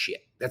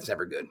 shit, that's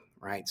never good.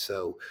 Right.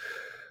 So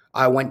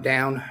I went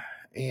down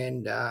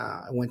and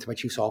I went to my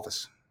chief's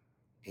office.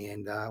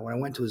 And when I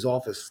went to his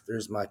office,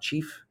 there's my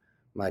chief,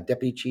 my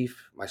deputy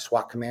chief, my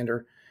SWAT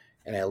commander.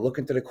 And I look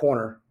into the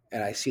corner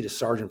and I see the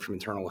sergeant from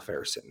Internal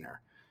Affairs sitting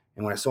there.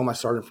 And when I saw my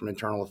sergeant from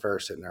Internal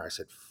Affairs sitting there, I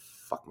said,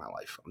 fuck my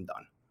life. I'm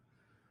done.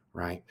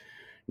 Right.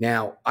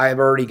 Now, I've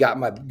already got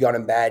my gun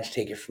and badge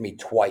taken from me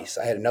twice.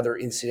 I had another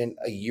incident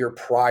a year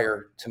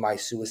prior to my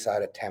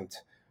suicide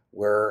attempt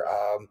where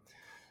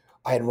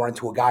I had run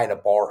into a guy in a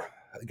bar,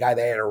 a guy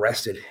that I had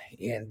arrested,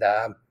 and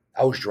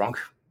I was drunk,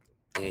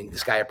 and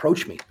this guy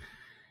approached me,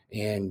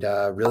 and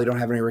really don't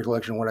have any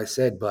recollection of what I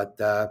said, but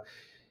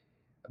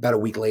about a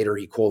week later,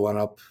 he called on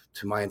up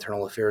to my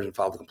Internal Affairs and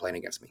filed a complaint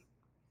against me,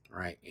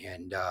 right?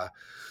 And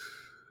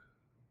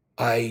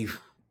I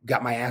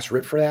got my ass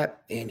ripped for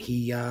that, and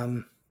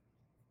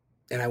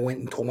and I went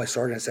and told my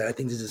sergeant, I said, I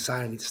think this is a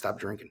sign I need to stop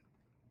drinking.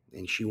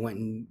 And she went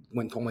and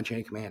told my chain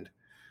of command.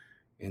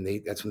 And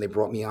that's when they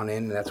brought me on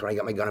in, and that's when I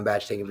got my gun and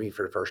badge taken from me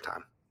for the first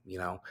time,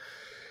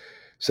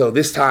 So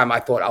this time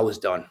I thought I was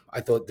done. I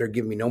thought they're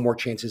giving me no more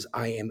chances.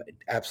 I am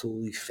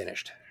absolutely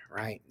finished,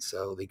 right?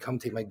 So they come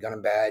take my gun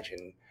and badge,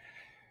 and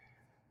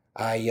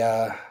I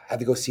had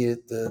to go see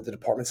the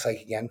department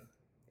psych again,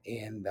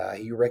 and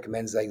he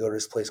recommends that I go to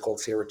this place called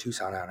Sierra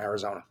Tucson out in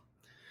Arizona.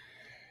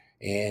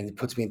 And he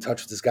puts me in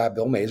touch with this guy,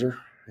 Bill Mazer,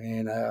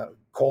 and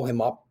call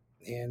him up.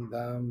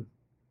 And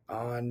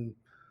on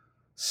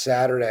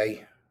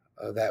Saturday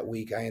of that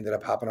week, I ended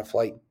up hopping a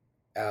flight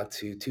out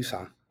to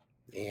Tucson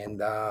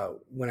and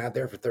went out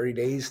there for 30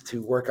 days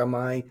to work on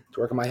my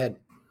head.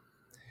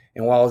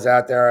 And while I was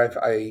out there,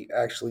 I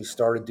actually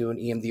started doing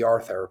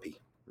EMDR therapy,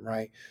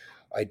 right?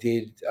 I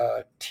did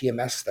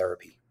TMS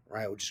therapy,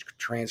 right, which is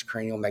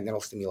transcranial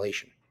magnetic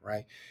stimulation,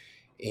 right?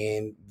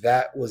 And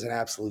that was an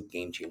absolute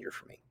game changer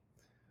for me.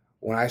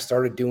 When I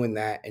started doing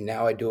that, and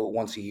now I do it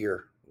once a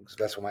year, because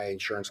that's what my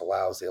insurance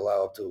allows. They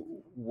allow up to,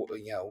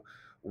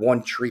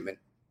 one treatment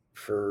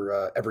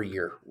for every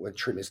year. When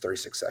treatment is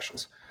 36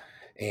 sessions.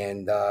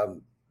 And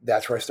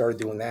that's where I started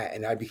doing that.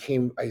 And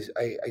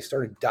I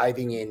started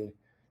diving in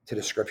to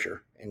the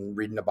scripture and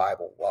reading the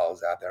Bible while I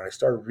was out there. And I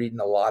started reading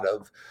a lot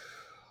of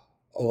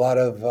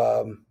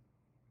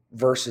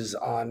verses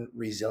on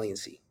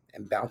resiliency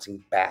and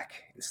bouncing back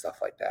and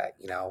stuff like that,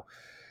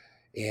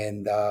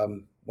 And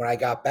when I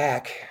got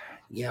back,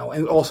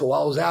 and also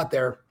while I was out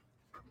there,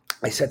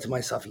 I said to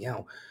myself,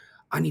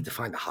 I need to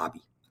find a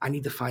hobby. I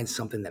need to find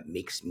something that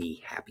makes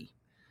me happy.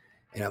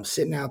 And I'm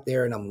sitting out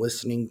there and I'm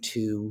listening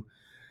to,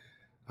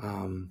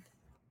 I'm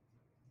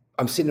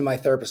sitting in my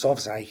therapist's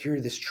office and I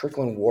hear this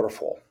trickling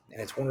waterfall.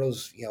 And it's one of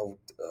those,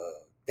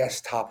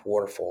 desktop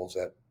waterfalls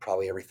that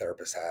probably every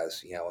therapist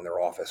has, in their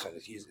office. And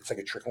it's like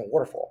a trickling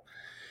waterfall.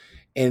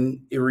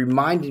 And it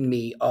reminded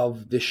me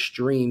of the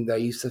stream that I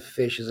used to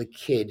fish as a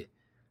kid,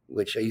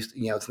 which I used to,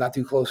 it's not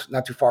too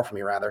far from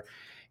me rather.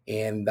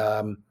 And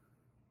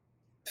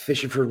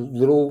fishing for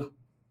little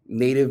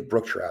native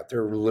brook trout.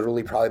 They're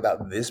literally probably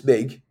about this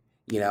big,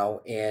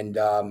 and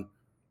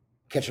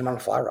catching them on a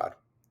fly rod.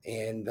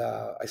 And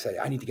I said,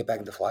 I need to get back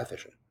into fly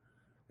fishing.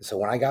 And so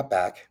when I got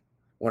back,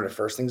 one of the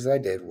first things that I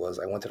did was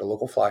I went to the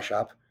local fly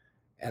shop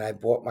and I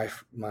bought my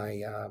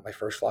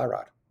first fly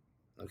rod.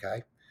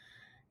 Okay.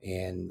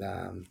 And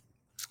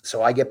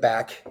so I get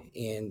back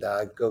and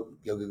go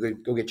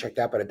get checked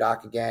out by the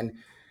doc again.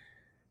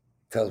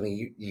 Tells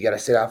me you got to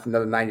sit out for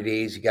another 90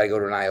 days. You got to go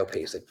to an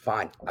IOP. I said,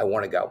 fine, I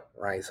want to go.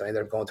 Right. So I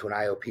ended up going to an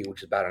IOP,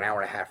 which is about an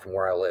hour and a half from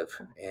where I live.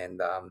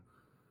 And,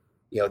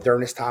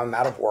 during this time I'm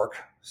out of work.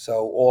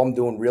 So all I'm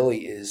doing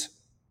really is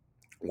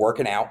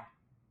working out,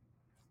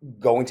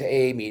 going to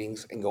AA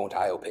meetings and going to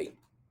IOP.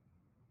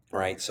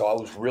 Right. So I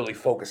was really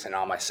focusing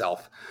on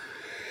myself.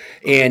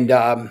 And,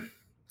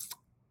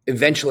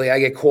 eventually I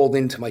get called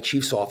into my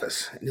chief's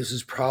office. And this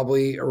is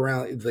probably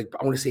around I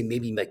want to say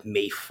maybe like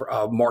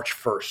March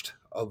 1st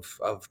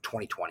of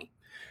 2020.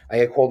 I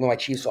get called into my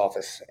chief's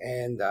office.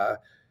 And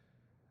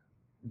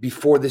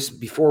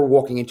before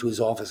walking into his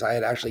office, I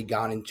had actually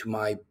gone into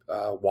my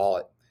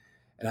wallet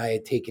and I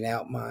had taken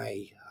out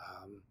my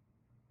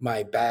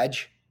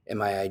badge and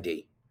my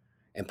ID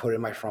and put it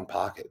in my front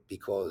pocket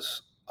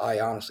because I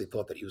honestly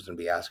thought that he was going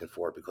to be asking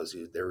for it because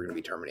they were going to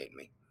be terminating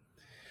me.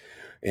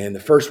 And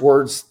the first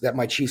words that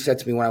my chief said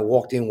to me when I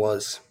walked in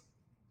was,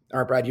 all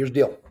right, Brad, here's the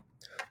deal.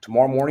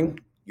 Tomorrow morning,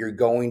 you're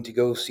going to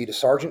go see the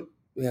sergeant,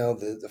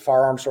 the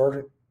firearm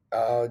sergeant,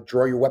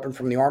 draw your weapon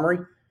from the armory.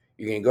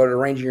 You're going to go to the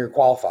range and you're going to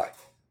qualify.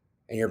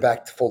 And you're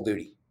back to full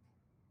duty.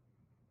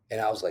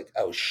 And I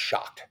was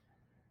shocked,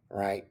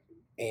 right?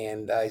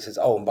 And he says,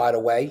 oh, and by the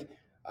way,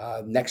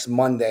 next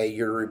Monday,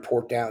 you're to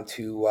report down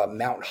to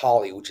Mount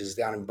Holly, which is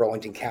down in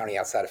Burlington County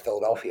outside of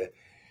Philadelphia.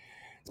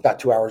 It's about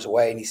 2 hours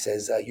away. And he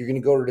says, you're going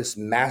to go to this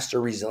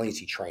master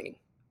resiliency training,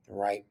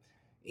 right?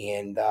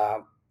 And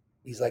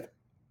he's like,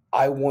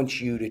 I want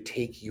you to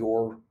take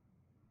your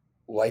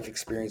life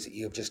experience that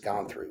you have just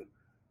gone through,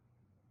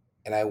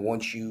 and I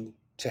want you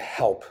to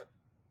help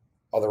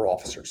other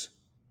officers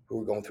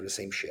who are going through the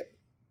same shit.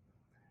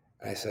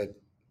 And I said,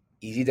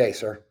 easy day,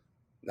 sir.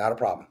 Not a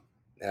problem.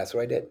 And that's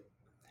what I did.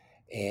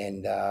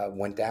 And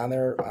went down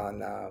there on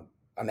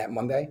that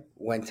Monday,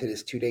 went to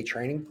this 2-day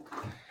training,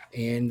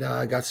 and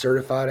got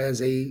certified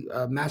as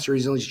a master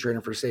resiliency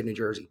trainer for the state of New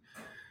Jersey.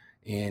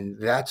 And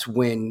that's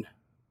when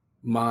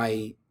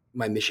my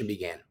mission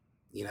began,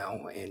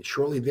 and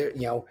shortly there,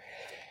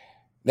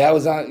 that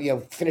was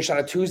on, finished on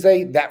a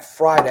Tuesday. That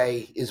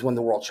Friday is when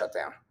the world shut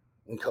down,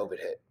 when COVID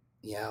hit,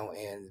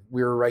 and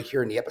we were right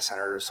here in the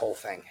epicenter of this whole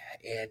thing.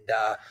 And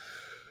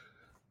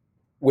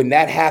when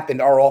that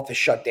happened, our office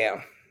shut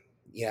down,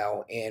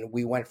 and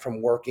we went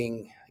from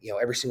working,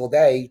 every single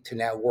day to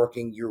now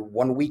working, you're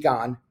 1 week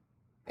on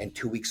and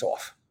 2 weeks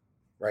off,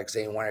 right? Because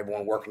they didn't want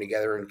everyone working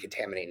together and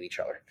contaminating each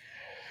other.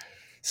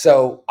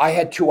 So I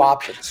had two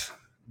options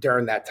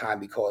during that time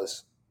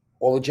because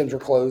all the gyms were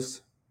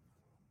closed.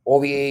 All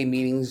the AA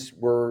meetings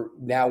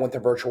went to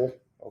virtual,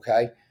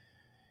 okay?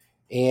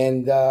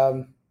 And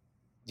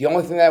the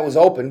only thing that was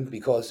open,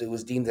 because it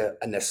was deemed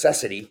a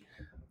necessity,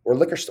 were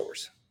liquor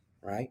stores,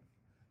 right?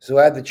 So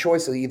I had the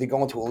choice of either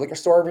going to a liquor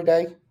store every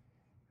day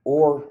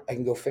or I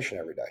can go fishing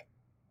every day.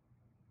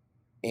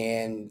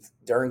 And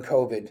during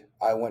COVID,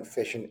 I went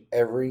fishing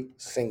every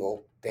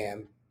single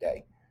damn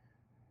day.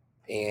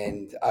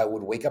 And I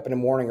would wake up in the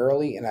morning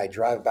early, and I'd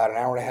drive about an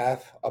hour and a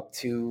half up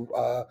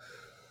to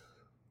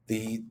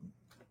the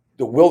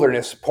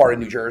wilderness part of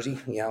New Jersey.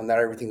 Not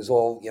everything's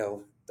all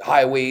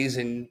highways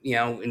and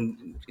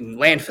in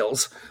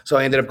landfills. So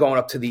I ended up going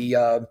up to the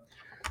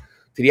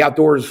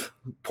outdoors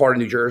part of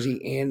New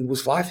Jersey and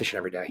was fly fishing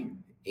every day,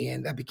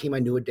 and that became my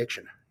new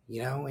addiction.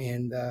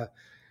 And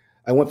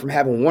I went from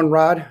having one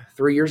rod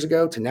 3 years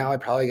ago to now I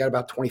probably got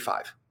about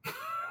 25.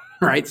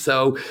 Right.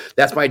 So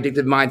that's my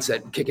addictive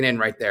mindset kicking in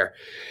right there.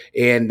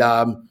 And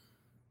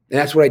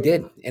that's what I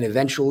did. And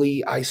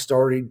eventually I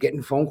started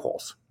getting phone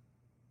calls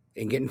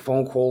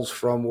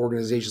from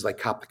organizations like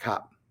Cop to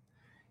Cop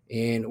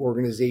and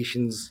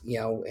organizations,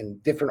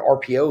 and different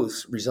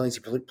RPOs,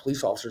 resiliency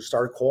police officers,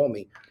 started calling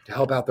me to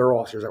help out their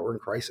officers that were in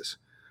crisis.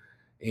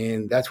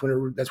 And that's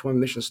when the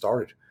mission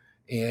started.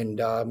 And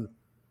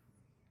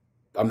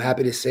I'm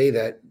happy to say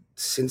that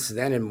since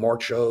then, in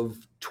March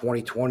of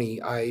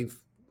 2020, I've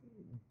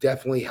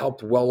definitely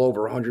helped well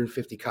over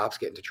 150 cops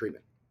get into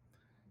treatment,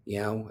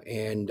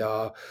 and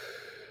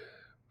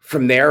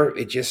from there,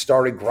 it just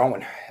started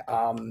growing.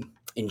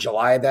 In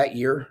July of that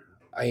year,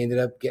 I ended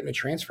up getting a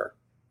transfer.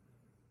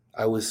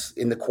 I was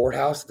in the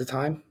courthouse at the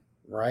time,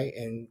 right?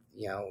 And,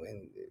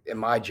 and in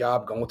my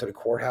job, going to the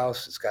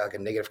courthouse, it's got like a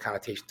negative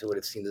connotation to it.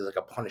 It seemed like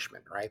a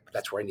punishment, right? But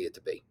that's where I needed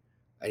to be.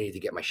 I needed to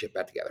get my shit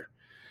back together.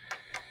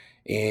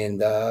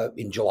 And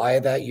in July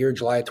of that year,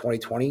 July of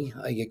 2020,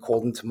 I get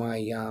called into my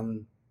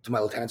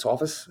lieutenant's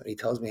office, and he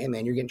tells me, "Hey,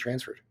 man, you're getting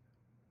transferred."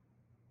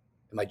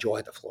 And my jaw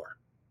hit the floor.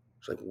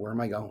 It's like, "Where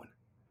am I going?"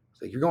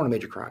 It's like, "You're going to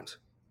major crimes."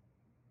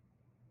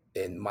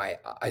 And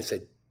I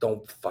said,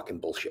 "Don't fucking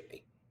bullshit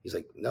me." He's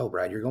like, "No,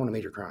 Brad, you're going to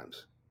major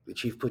crimes. The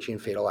chief put you in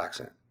fatal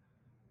accident."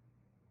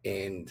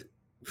 And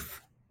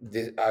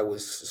I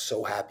was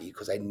so happy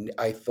because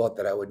I thought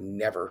that I would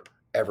never,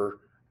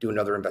 ever do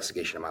another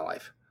investigation in my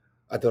life.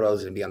 I thought I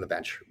was going to be on the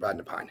bench riding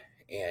the pine.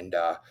 And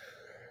the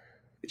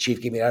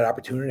chief gave me that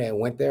opportunity. I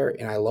went there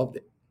and I loved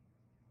it.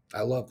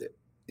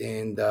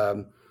 And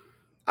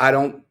I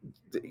don't,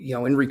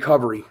 in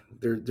recovery,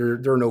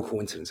 there are no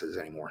coincidences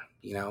anymore,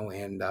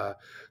 and the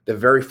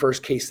very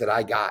first case that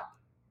I got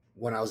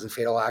when I was in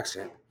fatal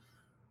accident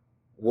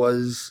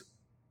was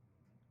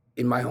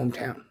in my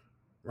hometown,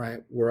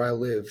 right, where I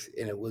lived.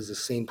 And it was the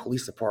same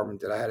police department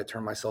that I had to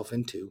turn myself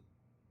into,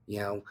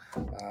 a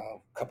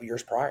couple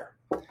years prior.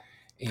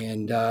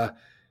 And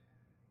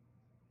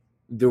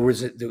there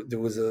was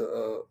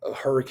a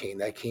hurricane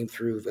that came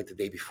through like the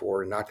day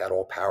before and knocked out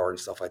all power and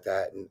stuff like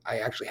that. And I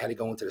actually had to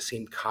go into the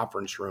same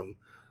conference room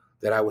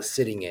that I was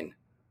sitting in,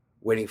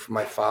 waiting for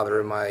my father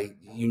and my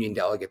union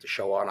delegate to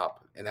show on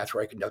up. And that's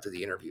where I conducted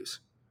the interviews.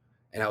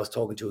 And I was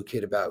talking to a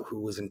kid about who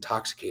was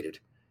intoxicated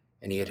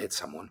and he had hit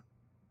someone.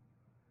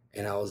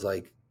 And I was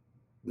like,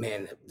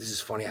 man, this is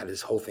funny how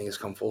this whole thing has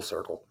come full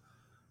circle,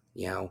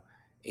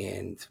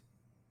 and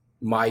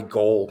my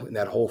goal in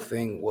that whole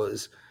thing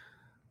was,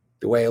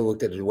 the way I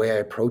looked at it, the way I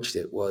approached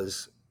it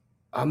was,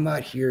 I'm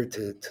not here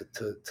to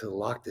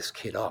lock this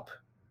kid up.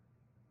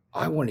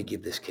 I want to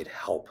give this kid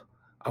help.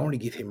 I want to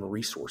give him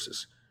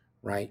resources,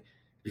 right?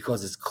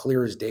 Because it's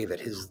clear as day that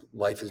his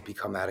life has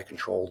become out of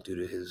control due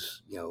to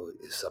his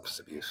substance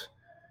abuse.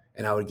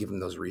 And I would give him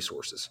those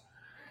resources.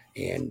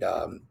 And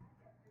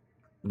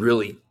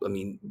really, I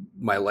mean,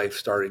 my life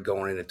started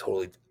going in a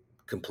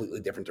completely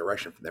different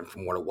direction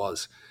from what it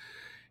was.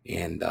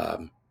 And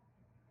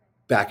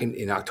back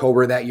in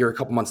October of that year, a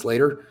couple months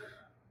later,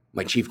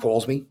 my chief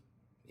calls me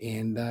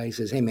and he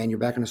says, "Hey, man, you're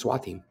back on the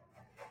SWAT team."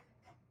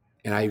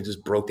 And I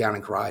just broke down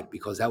and cried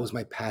because that was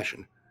my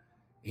passion.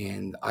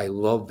 And I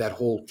love that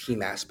whole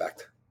team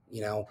aspect,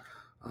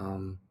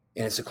 and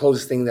it's the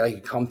closest thing that I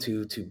could come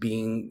to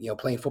being,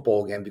 playing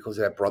football again because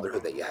of that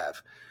brotherhood that you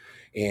have.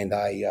 And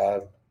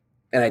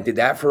I did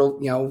that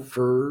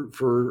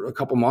for a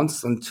couple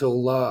months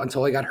until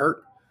I got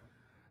hurt.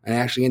 And I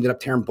actually ended up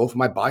tearing both of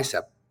my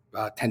bicep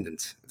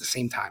tendons at the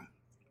same time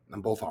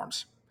on both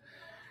arms.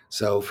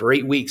 So for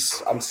 8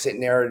 weeks, I'm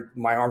sitting there,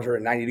 my arms are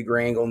at a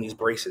 90-degree angle in these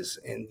braces.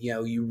 And,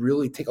 you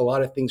really take a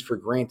lot of things for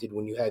granted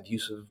when you have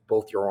use of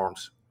both your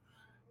arms.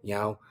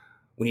 When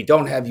you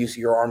don't have use of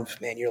your arms,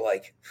 man, you're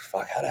like,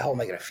 fuck, how the hell am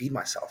I going to feed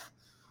myself?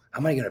 How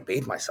am I going to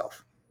bathe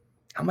myself?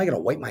 How am I going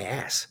to wipe my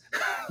ass?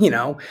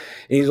 And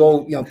these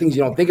all, things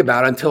you don't think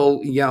about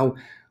until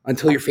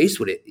you're faced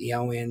with it,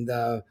 and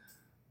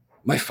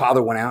my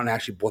father went out and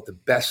actually bought the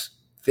best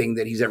thing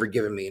that he's ever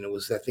given me. And it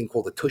was that thing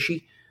called a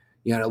Tushy,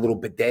 a little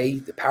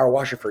bidet, the power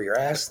washer for your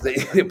ass. They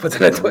put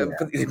it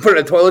in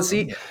a toilet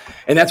seat.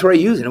 And that's what I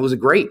used. And it was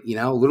great,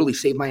 literally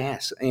saved my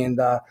ass. And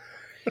I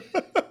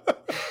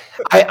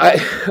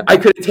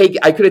could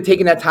have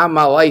taken that time in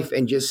my life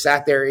and just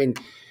sat there and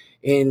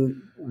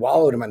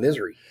wallowed in my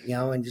misery,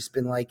 and just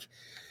been like,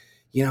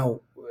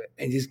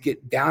 and just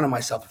get down on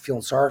myself and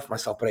feeling sorry for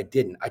myself. But I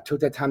didn't. I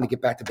took that time to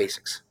get back to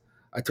basics.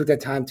 I took that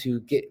time to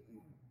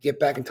get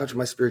back in touch with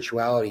my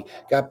spirituality.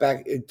 Took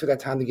that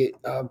time to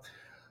get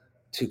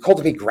to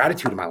cultivate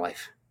gratitude in my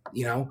life.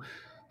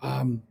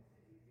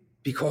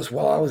 Because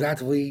while I was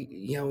actively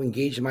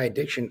engaged in my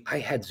addiction, I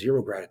had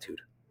zero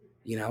gratitude.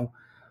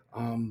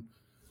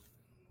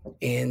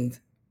 And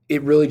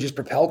it really just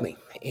propelled me.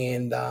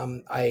 And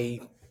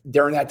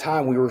during that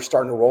time, we were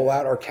starting to roll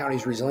out our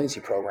county's resiliency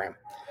program.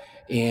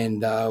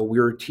 And we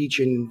were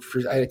teaching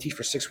I had to teach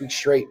for 6 weeks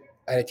straight.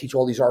 I had to teach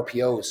all these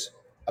RPOs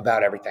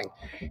about everything.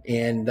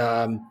 And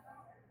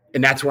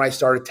that's when I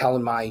started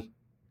telling my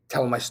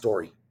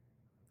story.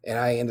 And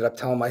I ended up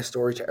telling my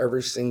story to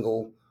every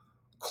single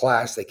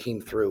class that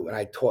came through. And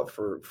I taught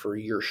for a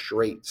year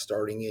straight,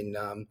 starting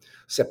in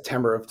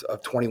September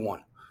of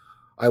 21.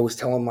 I was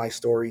telling my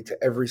story to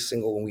every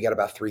single one. We got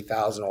about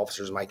 3,000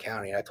 officers in my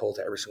county, and I told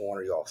to every single one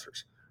of the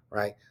officers,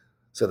 right?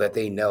 So that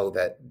they know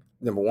that,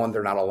 number one,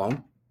 they're not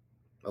alone,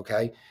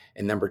 okay?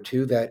 And number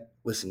two, that,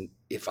 listen,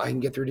 if I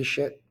can get through this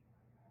shit,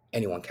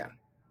 anyone can,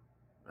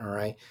 all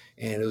right?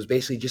 And it was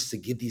basically just to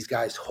give these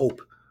guys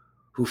hope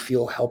who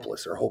feel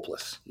helpless or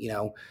hopeless,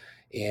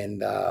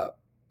 And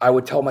I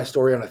would tell my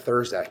story on a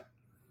Thursday,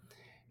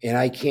 and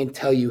I can't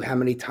tell you how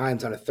many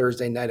times on a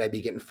Thursday night I'd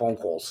be getting phone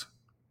calls.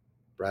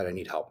 Brad, I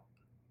need help.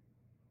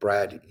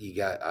 Brad, you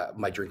got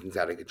my drinking's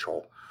out of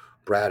control.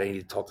 Brad, I need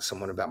to talk to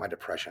someone about my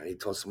depression. I need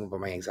to talk to someone about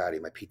my anxiety,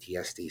 my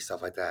PTSD,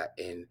 stuff like that.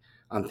 And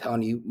I'm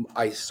telling you,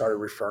 I started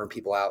referring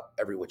people out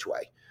every which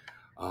way.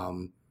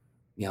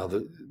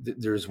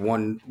 There's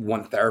one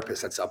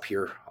therapist that's up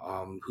here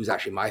who's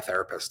actually my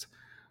therapist.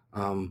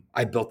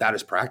 I built that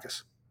as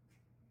practice.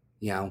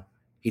 He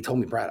told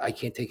me, Brad, I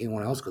can't take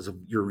anyone else because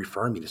you're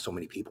referring me to so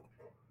many people.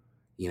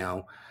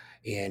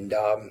 And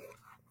I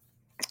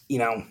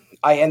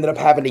ended up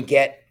having to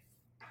get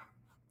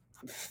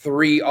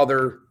 3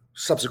 other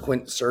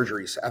subsequent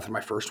surgeries after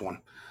my first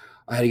one.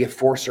 I had to get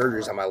 4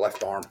 surgeries on my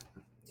left arm.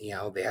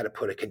 They had to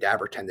put a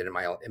cadaver tendon in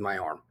my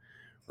arm,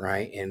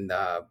 right? And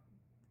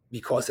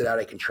because of that,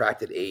 I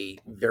contracted a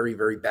very,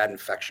 very bad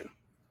infection.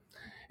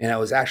 And I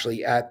was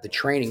actually at the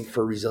training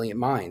for Resilient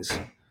Minds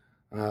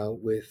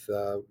with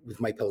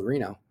Mike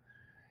Pellegrino,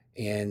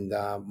 and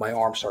my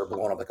arm started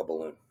blowing up like a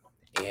balloon.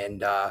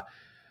 And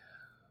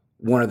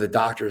one of the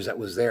doctors that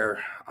was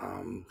there,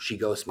 she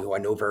goes to me, who I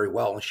know very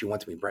well, and she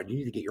went to me, Brad, you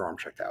need to get your arm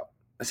checked out.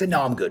 I said,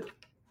 no, I'm good.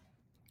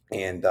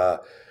 And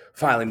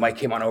finally, Mike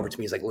came on over to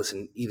me. He's like,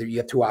 listen, either you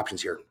have 2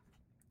 options here.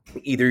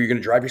 Either you're going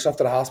to drive yourself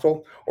to the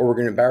hospital, or we're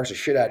going to embarrass the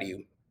shit out of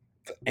you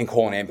and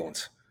call an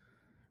ambulance.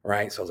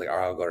 Right? So I was like, all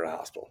right, I'll go to the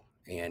hospital.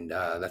 And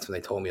that's when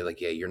they told me, like,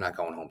 yeah, you're not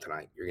going home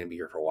tonight. You're going to be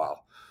here for a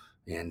while.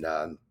 And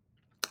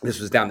this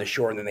was down the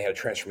shore, and then they had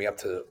to transfer me up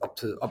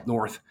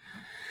north.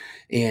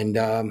 And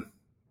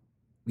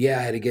yeah,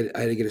 I had to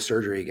get a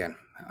surgery again.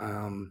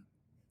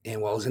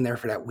 And while I was in there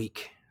for that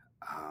week,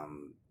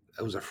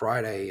 it was a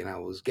Friday, and I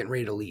was getting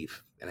ready to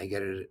leave, and I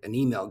get an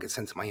email get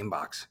sent to my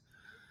inbox,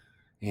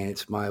 and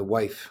it's my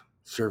wife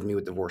serving me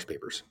with divorce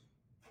papers,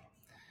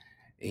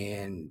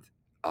 and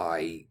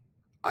I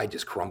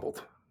just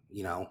crumbled.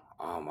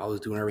 I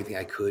was doing everything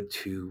I could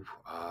to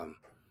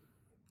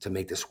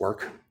make this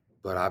work,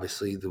 but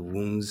obviously the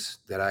wounds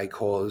that I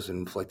caused and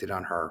inflicted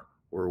on her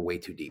were way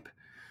too deep,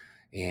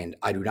 and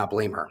I do not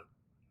blame her.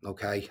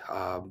 Okay,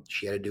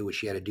 she had to do what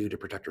she had to do to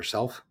protect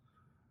herself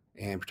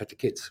and protect the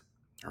kids.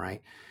 All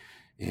right.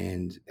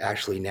 And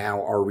actually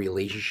now our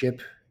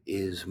relationship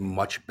is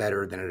much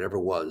better than it ever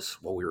was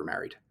while we were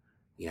married,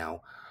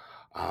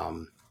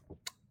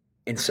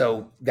 and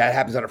so that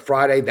happens on a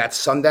Friday. That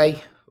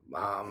Sunday,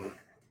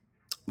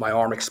 my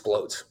arm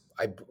explodes.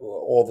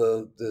 All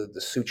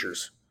the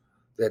sutures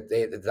that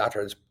the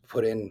doctor has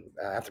put in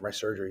after my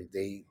surgery,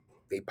 they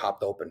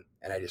popped open,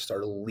 and I just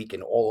started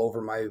leaking all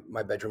over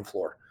my bedroom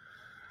floor.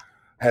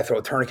 I had to throw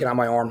a tourniquet on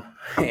my arm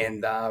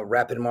and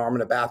wrap it in my arm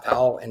in a bath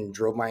towel and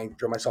drove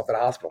myself to the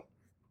hospital.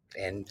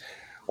 And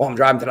while I'm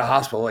driving to the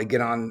hospital, I get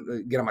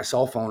on my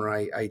cell phone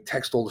and I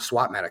text all the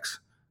SWAT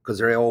medics, because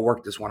they all worked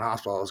at this one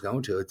hospital I was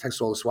going to. I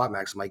text all the SWAT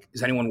medics. I'm like,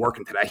 is anyone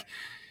working today?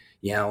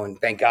 And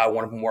thank God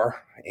one of them were.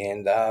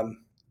 And it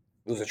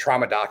was a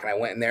trauma doc, and I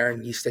went in there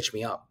and he stitched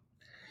me up.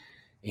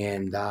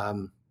 And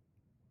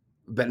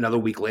but another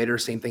week later,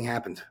 same thing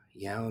happened.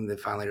 And then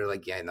finally they're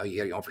like, yeah, no, you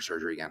got to go for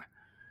surgery again.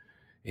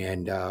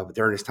 And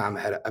during this time,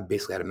 I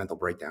basically had a mental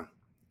breakdown.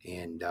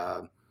 And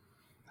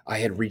I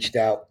had reached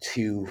out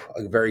to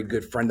a very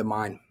good friend of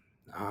mine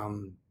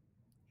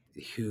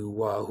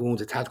who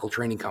owns a tactical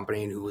training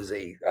company, and who was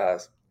in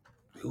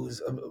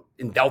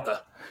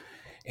Delta,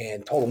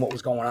 and told him what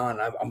was going on.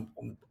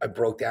 I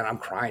broke down. I'm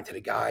crying to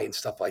the guy and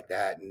stuff like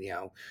that. And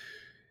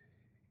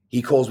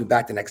he calls me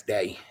back the next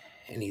day,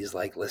 and he's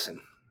like, "Listen,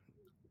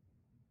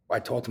 I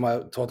talked to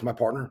my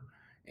partner,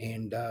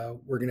 and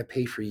we're going to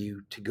pay for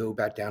you to go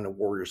back down to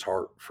Warrior's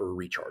Heart for a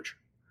recharge.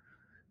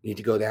 You need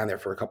to go down there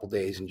for a couple of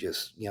days and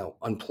just,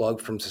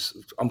 unplug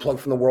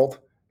from the world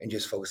and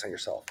just focus on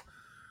yourself."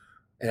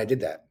 And I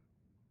did that.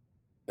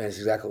 And it's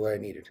exactly what I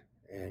needed.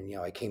 And,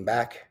 I came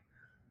back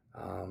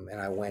and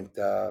I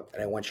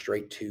went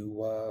straight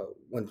to,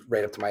 went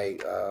right up to my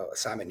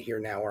assignment here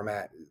now where I'm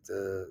at,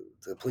 the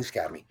police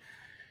academy.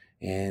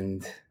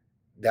 And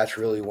that's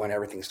really when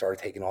everything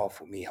started taking off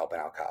with me helping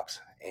out cops.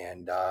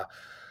 And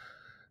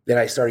then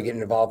I started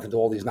getting involved into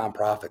all these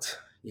nonprofits.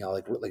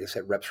 like I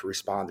said, reps for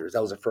responders.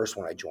 That was the first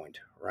one I joined,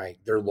 right?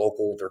 They're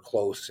local, they're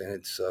close, and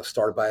it's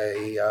started by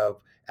a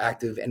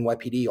active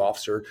NYPD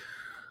officer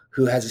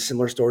who has a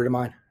similar story to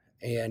mine.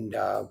 And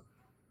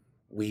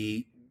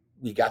we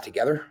got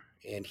together,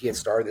 and he had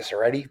started this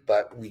already,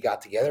 but we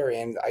got together,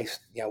 and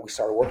we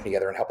started working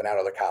together and helping out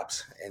other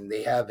cops. And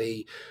they have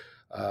a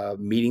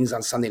meetings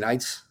on Sunday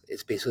nights.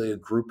 It's basically a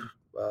group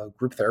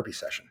therapy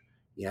session,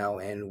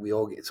 and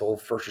it's all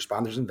first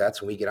responders and vets,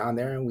 and we get on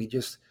there and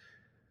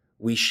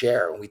we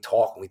share and we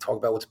talk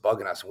about what's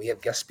bugging us, and we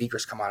have guest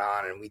speakers come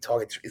on and we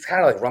talk. It's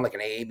kind of like run like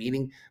an AA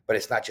meeting, but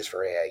it's not just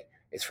for AA.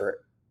 It's for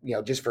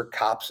just for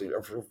cops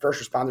or for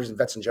first responders and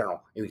vets in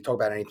general. And we talk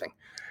about anything.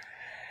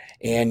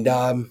 And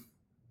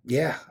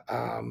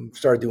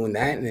started doing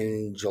that, and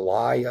in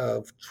July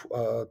of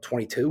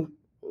 22,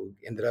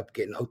 ended up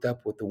getting hooked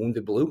up with the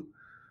Wounded Blue,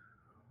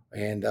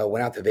 and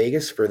went out to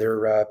Vegas for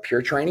their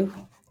peer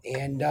training,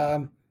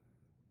 and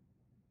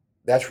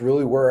that's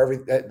really where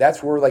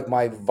that's where like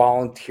my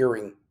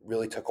volunteering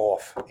really took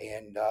off,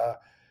 and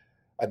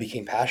I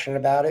became passionate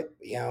about it,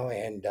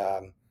 and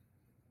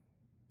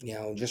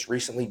just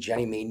recently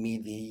Jenny made me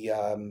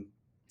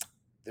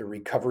the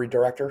recovery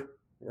director,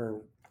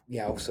 or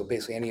so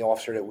basically any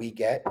officer that we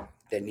get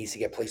that needs to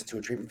get placed into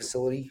a treatment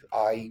facility,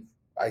 I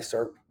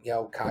start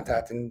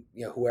contacting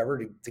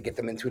whoever to get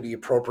them into the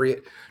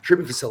appropriate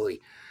treatment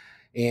facility.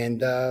 And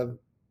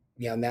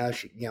now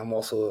I'm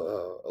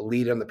also a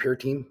lead on the peer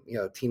team,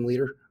 team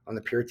leader on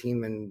the peer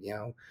team, and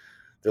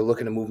they're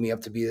looking to move me up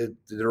to be the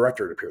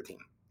director of the peer team,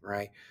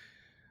 right?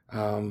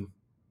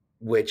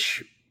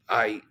 Which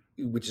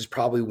is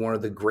probably one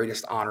of the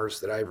greatest honors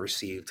that I've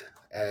received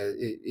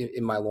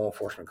in my law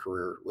enforcement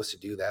career, was to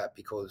do that,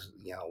 because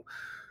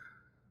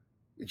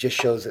it just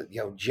shows that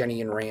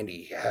Jenny and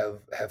Randy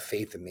have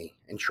faith in me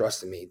and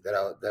trust in me that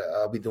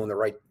I'll be doing the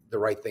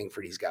right thing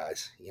for these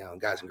guys,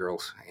 guys and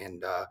girls.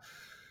 And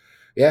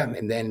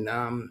and then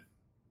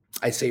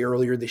I say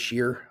earlier this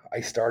year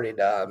I started.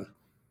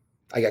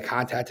 I got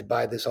contacted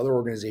by this other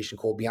organization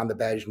called Beyond the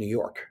Badge New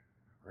York,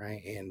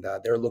 right? And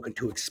they're looking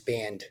to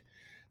expand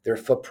their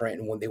footprint,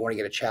 and when they want to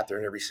get a chapter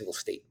in every single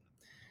state.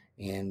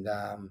 And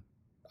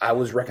I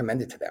was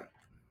recommended to them.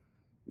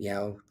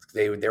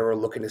 They were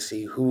looking to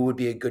see who would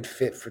be a good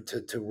fit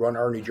to run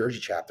our New Jersey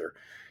chapter.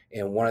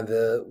 And one of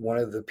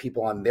the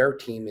people on their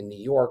team in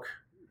New York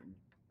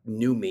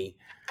knew me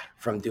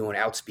from doing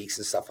outspeaks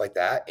and stuff like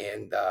that,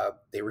 and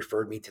they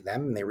referred me to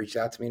them, and they reached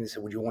out to me and they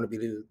said, "Would you want to be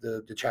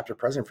the chapter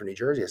president for New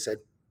Jersey?" I said,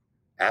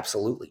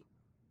 "Absolutely,"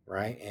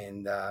 right?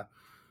 And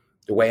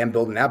the way I'm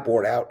building that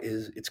board out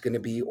is it's going to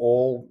be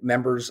all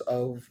members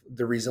of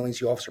the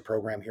Resiliency Officer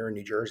Program here in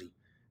New Jersey,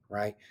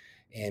 right?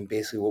 And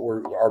basically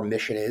what our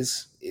mission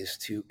is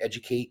to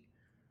educate,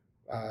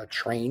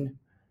 train,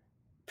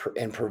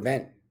 and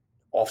prevent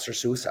officer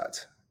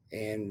suicides.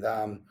 And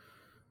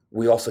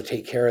we also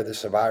take care of the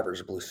survivors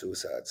of blue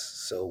suicides.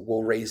 So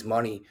we'll raise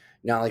money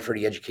not only for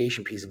the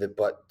education piece of it,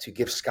 but to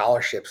give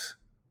scholarships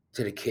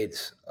to the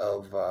kids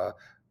of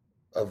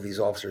these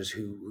officers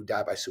who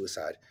die by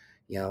suicide,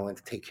 and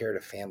to take care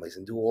of the families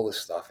and do all this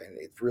stuff. And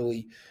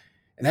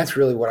that's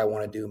really what I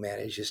want to do, man,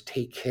 is just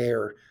take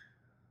care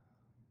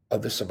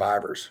of the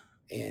survivors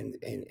and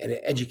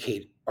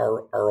educate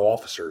our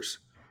officers.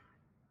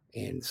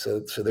 And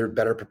so they're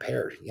better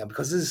prepared,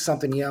 because this is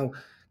something,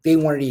 day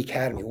one of the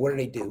academy, what do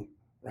they do?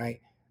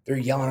 Right? They're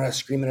yelling at us,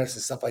 screaming at us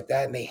and stuff like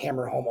that. And they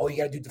hammer home, oh, you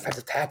got to do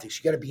defensive tactics.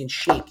 You got to be in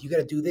shape. You got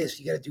to do this.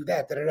 You got to do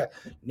that. Da, da, da.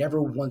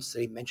 Never once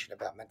did they mention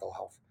about mental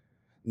health.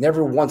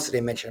 Never once did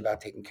they mention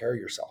about taking care of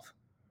yourself.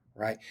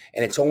 Right?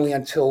 And it's only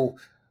until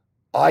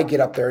I get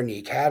up there in the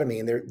academy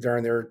and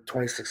during their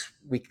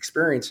 26-week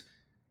experience,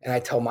 and I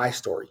tell my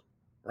story.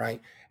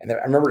 Right? And I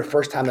remember the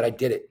first time that I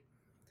did it,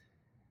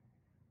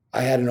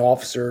 I had an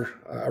officer,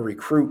 a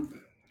recruit,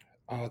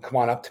 come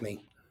on up to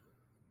me.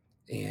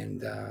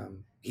 And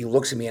he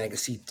looks at me, and I can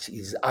see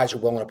his eyes are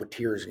welling up with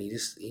tears. And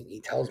he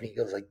tells me, he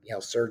goes like,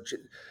 "Sir,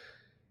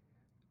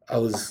 I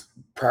was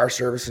prior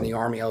service in the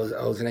Army. I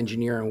was an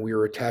engineer, and we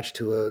were attached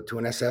to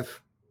an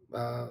SF,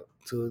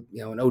 to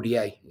an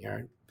ODA.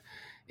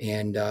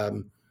 And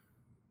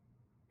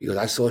he goes,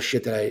 I saw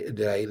shit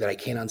that I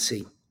can't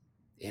unsee,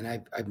 and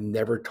I've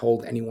never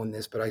told anyone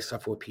this, but I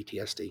suffer with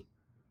PTSD."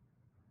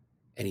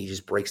 And he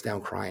just breaks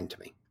down crying to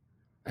me.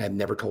 I have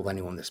never told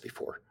anyone this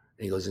before.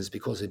 And he goes, "It's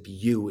because of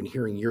you and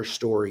hearing your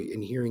story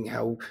and hearing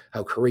how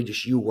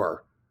courageous you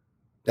were.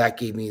 That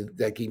gave me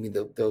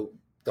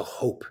the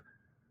hope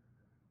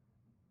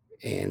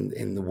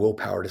and the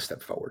willpower to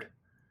step forward."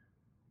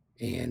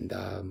 And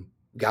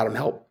got him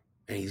help.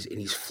 And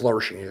he's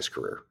flourishing in his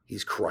career.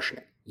 He's crushing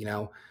it,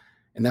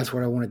 And that's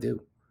what I want to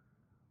do.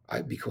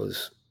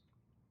 Because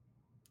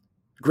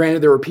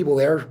granted, there were people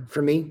there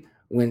for me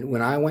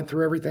when I went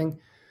through everything,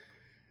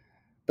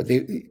 but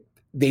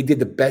they did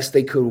the best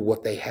they could with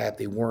what they had.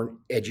 They weren't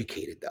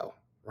educated, though,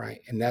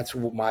 right? And that's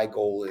what my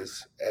goal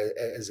is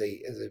as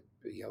a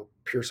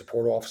peer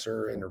support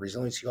officer and a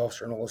resiliency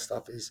officer and all this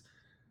stuff is.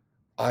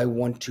 I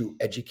want to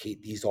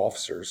educate these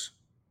officers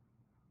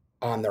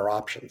on their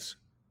options.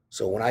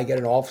 So when I get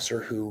an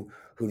officer who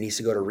who needs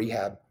to go to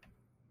rehab,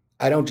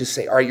 I don't just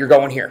say, all right, you're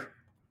going here.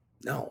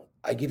 No,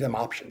 I give them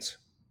options,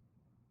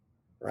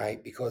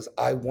 right? Because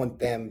I want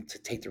them to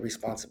take the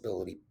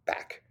responsibility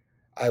back.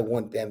 I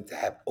want them to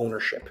have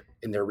ownership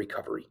in their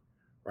recovery,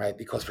 right?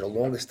 Because for the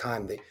longest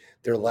time,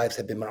 their lives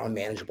have been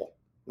unmanageable,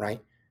 right?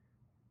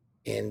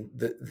 And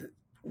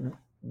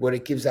what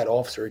it gives that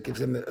officer, it gives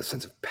them a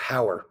sense of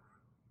power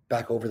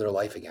back over their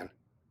life again,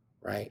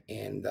 right?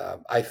 And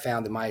I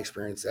found in my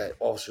experience that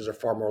officers are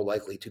far more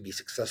likely to be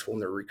successful in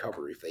their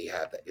recovery if they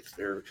have that, if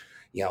they're,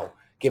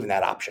 given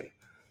that option.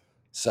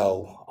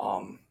 So,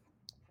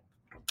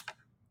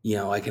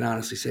 I can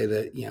honestly say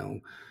that,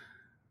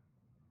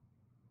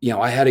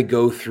 I had to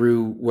go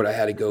through what I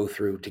had to go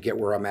through to get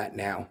where I'm at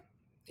now.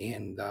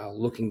 And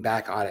looking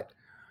back on it,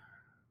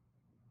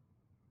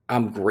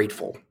 I'm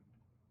grateful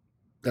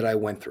that I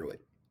went through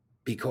it,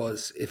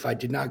 because if I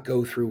did not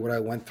go through what I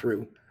went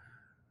through,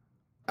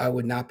 I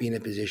would not be in a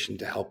position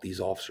to help these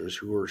officers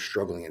who are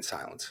struggling in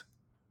silence.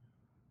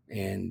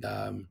 And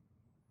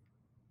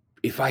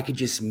if I could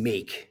just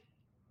make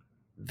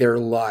their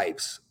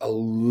lives a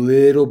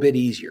little bit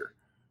easier,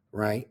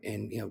 right?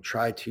 And,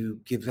 try to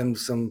give them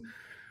some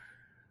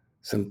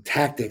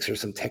tactics or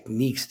some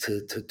techniques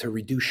to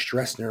reduce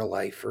stress in their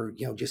life, or,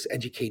 just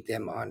educate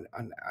them on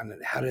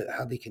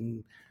how they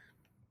can,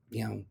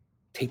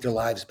 take their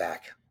lives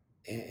back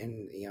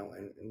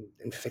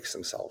and fix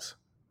themselves,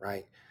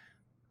 right?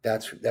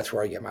 That's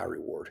where I get my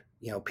reward.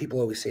 People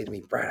always say to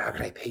me, Brad, how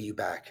can I pay you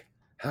back?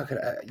 How could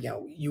I,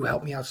 you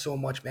helped me out so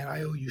much, man.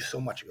 I owe you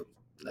so much. I go,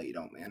 no, you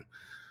don't, man.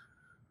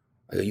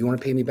 I go, you want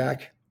to pay me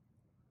back?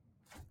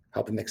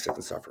 Help them make sick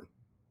and suffering.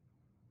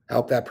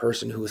 Help that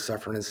person who is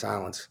suffering in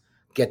silence.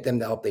 Get them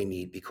the help they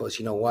need, because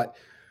you know what?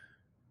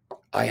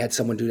 I had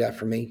someone do that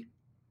for me.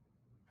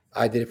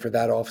 I did it for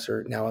that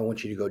officer. Now I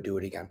want you to go do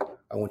it again.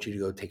 I want you to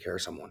go take care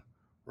of someone,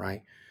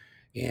 right?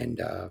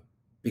 And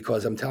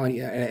because I'm telling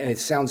you, and it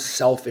sounds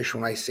selfish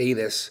when I say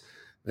this,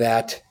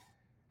 that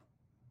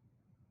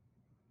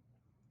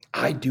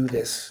I do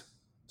this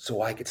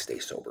so I could stay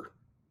sober.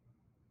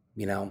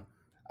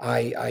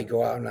 I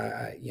go out and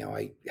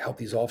I help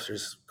these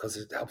officers because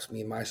it helps me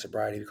in my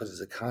sobriety, because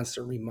it's a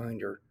constant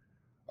reminder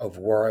of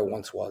where I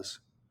once was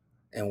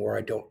and where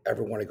I don't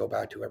ever want to go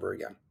back to ever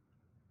again.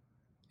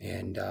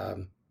 And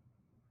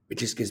it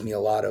just gives me a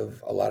lot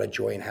of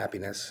joy and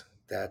happiness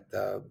that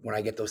when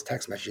I get those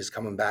text messages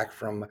coming back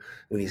when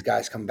these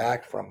guys come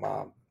back from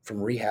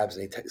rehabs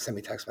and they send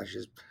me text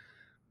messages,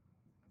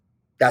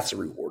 that's a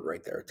reward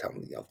right there. Tell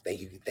me,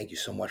 thank you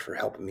so much for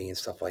helping me and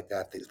stuff like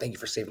that. Thank you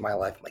for saving my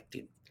life. I'm like,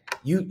 dude,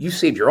 you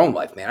saved your own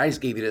life, man. I just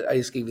gave you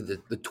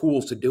the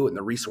tools to do it and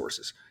the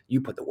resources.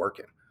 You put the work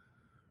in,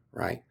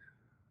 right?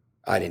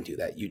 I didn't do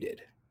that. You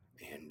did.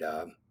 And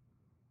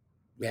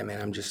yeah,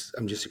 man, I'm just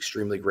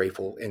extremely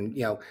grateful. And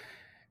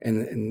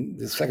and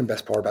the second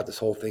best part about this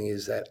whole thing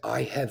is that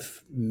I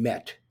have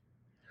met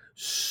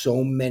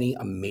so many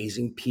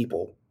amazing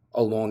people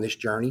along this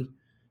journey,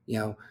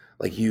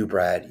 like you,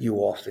 Brad, you,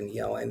 Austin,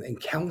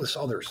 and countless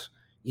others,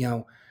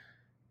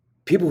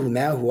 people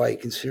who I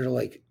consider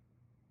like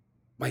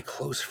my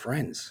close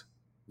friends,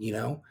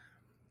 never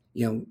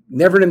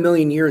in a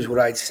million years would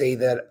I say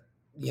that,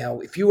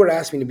 if you would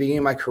ask me in the beginning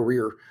of my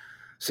career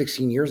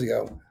 16 years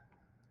ago,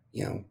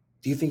 do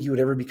you think you would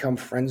ever become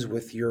friends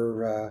with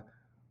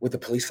with a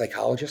police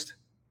psychologist?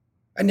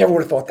 I never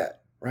would have thought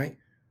that, right?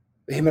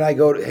 Him and I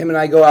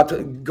go out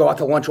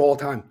to lunch all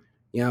the time.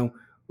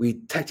 We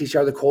text each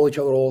other, call each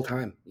other all the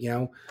time.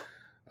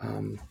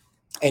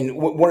 And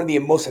one of the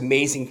most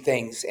amazing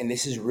things, and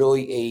this is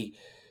really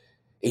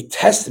a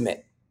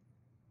testament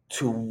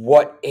to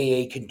what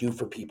AA can do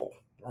for people.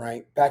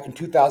 Right back in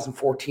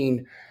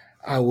 2014,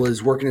 I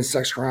was working in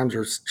sex crimes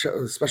or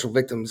special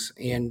victims,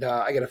 and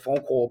I got a phone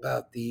call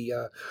about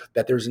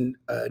that there's a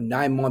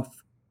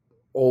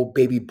 9-month-old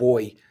baby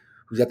boy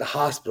who's at the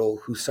hospital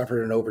who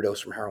suffered an overdose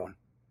from heroin.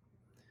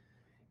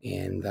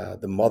 And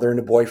the mother and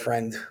the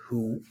boyfriend,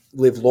 who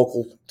lived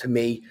local to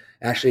me,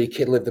 actually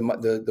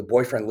the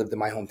boyfriend lived in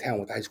my hometown,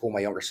 went to high school with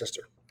my younger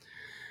sister.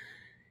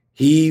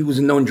 He was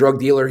a known drug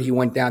dealer. He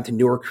went down to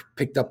Newark,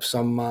 picked up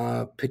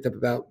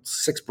about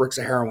 6 bricks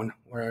of heroin,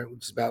 where it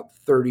was about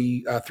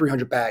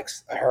 300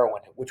 bags of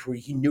heroin, which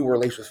he knew were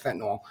laced with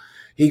fentanyl.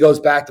 He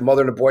goes back, the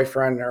mother and the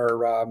boyfriend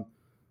are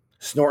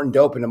snorting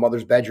dope in the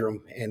mother's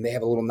bedroom, and they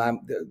have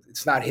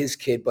it's not his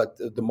kid, but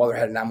the mother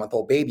had a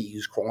 9-month-old baby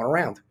who's crawling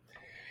around.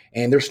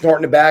 And they're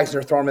snorting the bags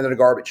and they're throwing them into the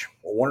garbage.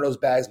 Well, one of those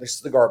bags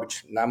mixes the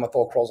garbage.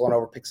 9-month-old crawls on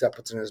over, picks it up,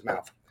 puts it in his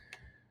mouth.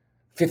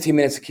 15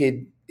 minutes, the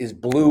kid is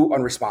blue,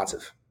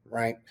 unresponsive,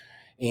 right?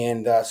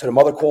 And so the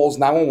mother calls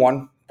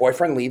 911,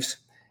 boyfriend leaves,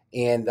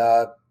 and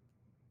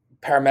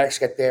paramedics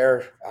get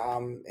there,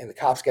 and the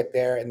cops get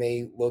there, and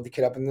they load the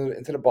kid up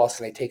into the bus,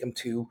 and they take him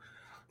to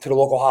the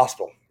local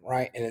hospital,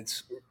 right? And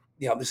it's,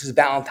 this is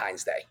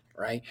Valentine's Day,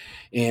 right?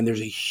 And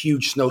there's a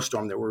huge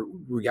snowstorm that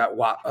we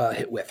got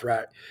hit with,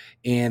 right?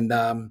 And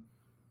on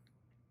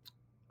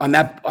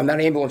that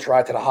ambulance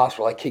ride to the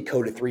hospital, that kid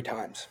coded 3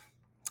 times.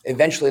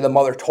 Eventually, the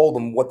mother told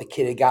him what the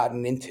kid had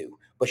gotten into,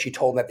 but she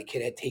told him that the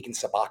kid had taken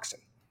Suboxone,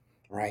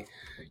 right?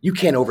 You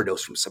can't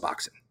overdose from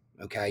Suboxone,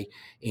 okay?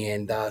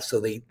 And so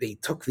they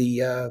took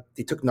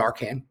they took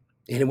Narcan,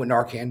 they hit him with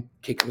Narcan,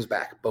 kid comes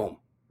back, boom,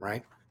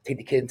 right? Take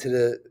the kid into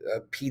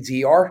the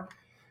PDR,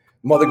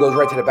 mother goes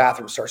right to the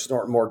bathroom, starts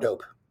snorting more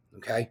dope,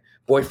 okay?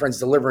 Boyfriend's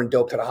delivering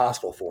dope to the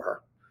hospital for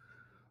her.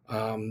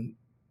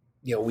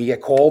 We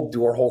get called,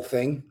 do our whole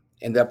thing,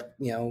 end up,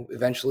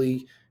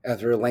 eventually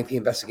after a lengthy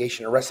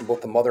investigation, arresting both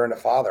the mother and the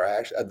father.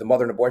 The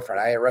mother and the boyfriend.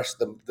 I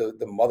arrested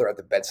the mother at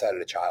the bedside of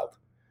the child,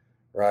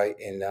 right,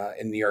 in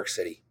New York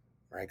City,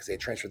 right, because they had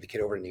transferred the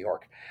kid over to New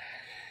York.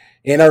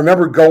 And I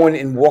remember going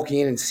and walking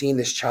in and seeing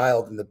this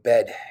child in the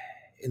bed,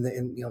 in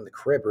the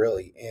crib,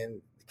 really,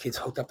 and the kid's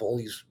hooked up to all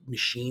these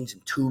machines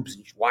and tubes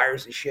and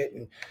wires and shit.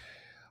 And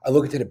I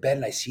look into the bed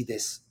and I see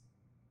this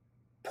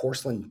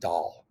porcelain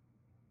doll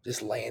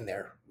just laying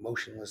there,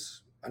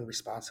 motionless,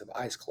 unresponsive,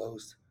 eyes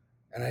closed.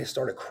 And I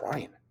started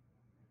crying.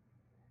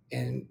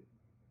 And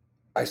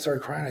I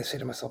started crying. I said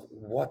to myself,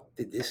 what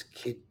did this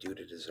kid do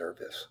to deserve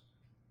this?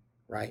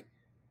 Right?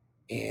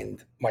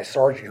 And my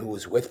sergeant who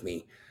was with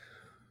me,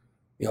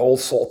 old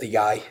salty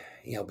guy,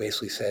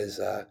 basically says,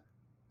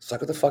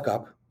 suck it the fuck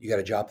up. You got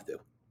a job to do.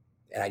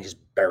 And I just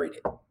buried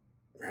it.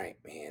 Right?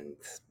 And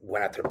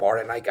went out to the bar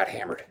that night, got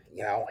hammered,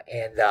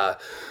 and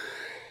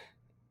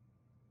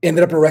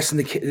ended up arresting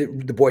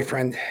the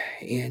boyfriend.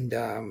 And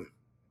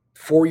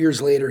 4 years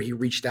later, he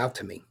reached out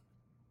to me.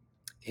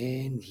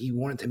 And he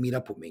wanted to meet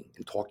up with me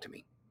and talk to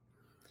me.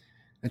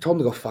 I told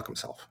him to go fuck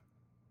himself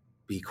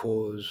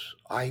because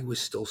I was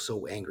still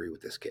so angry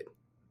with this kid.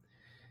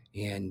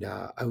 And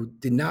I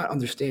did not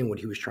understand what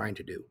he was trying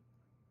to do.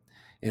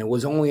 And it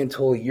was only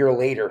until a year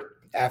later,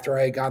 after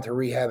I had gone to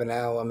rehab and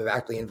now I'm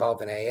actively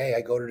involved in AA,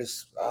 I go to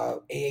this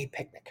AA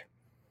picnic.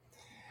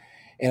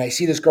 And I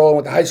see this girl I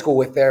went to high school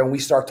with there, and we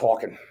start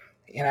talking.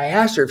 And I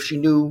asked her if she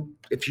knew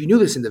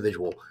this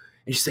individual.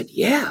 And she said,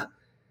 yeah,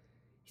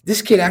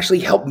 this kid actually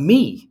helped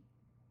me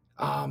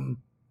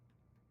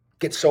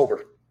get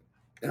sober.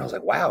 And I was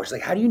like, wow. She's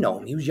like, how do you know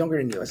him? He was younger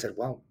than you. I said,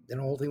 well, the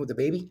whole thing with the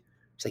baby?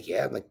 She's like,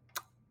 yeah. I'm like,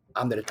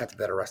 I'm the detective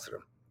that arrested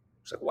him.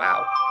 She's like,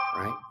 wow.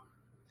 Right.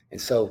 And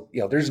so,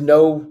 there's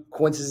no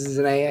coincidences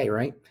in AA,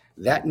 right?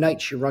 That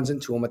night she runs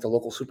into him at the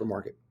local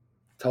supermarket,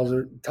 tells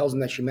him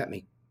that she met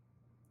me.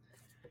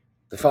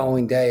 The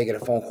following day, I get a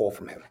phone call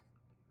from him.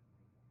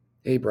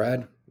 Hey,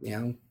 Brad,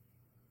 I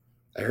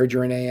heard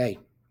you're in AA.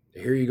 I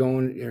hear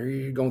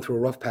you're going through a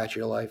rough patch of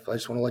your life. I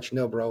just want to let you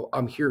know, bro,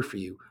 I'm here for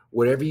you.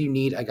 Whatever you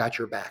need, I got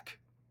your back.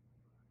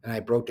 And I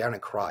broke down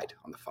and cried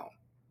on the phone.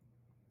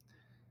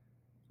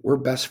 We're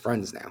best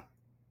friends now.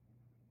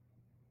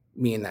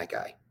 Me and that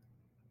guy.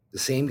 The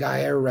same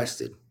guy I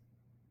arrested,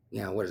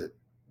 what is it?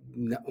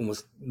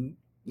 Almost,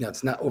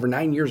 it's not over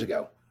 9 years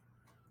ago.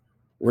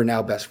 We're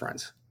now best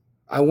friends.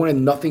 I wanted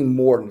nothing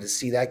more than to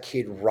see that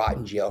kid rot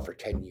in jail for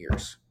 10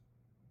 years.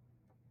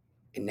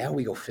 And now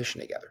we go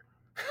fishing together.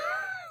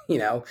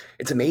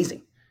 It's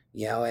amazing,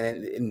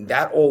 and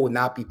that all would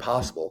not be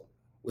possible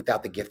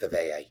without the gift of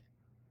AA.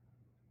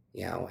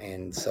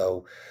 And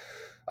so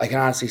I can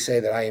honestly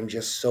say that I am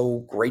just so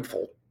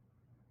grateful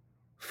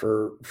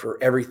for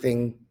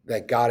everything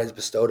that God has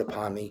bestowed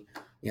upon me,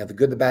 the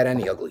good, the bad,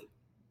 and the ugly,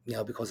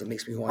 because it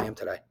makes me who I am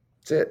today.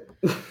 That's it.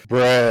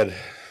 Brad,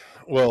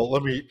 well,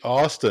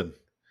 Austin,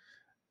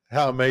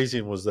 how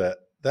amazing was that?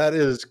 That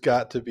has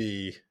got to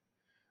be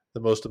the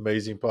most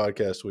amazing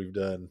podcast we've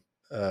done.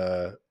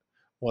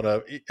 One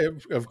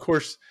of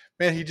course,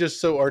 man, he's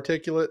just so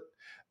articulate.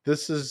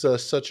 This is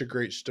such a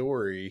great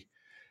story.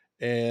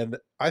 And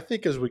I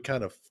think as we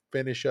kind of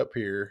finish up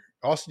here,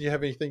 Austin, you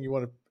have anything you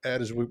want to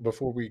add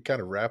before we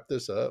kind of wrap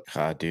this up?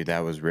 Dude, that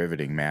was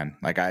riveting, man.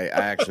 Like I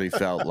actually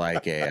felt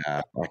like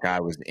like I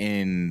was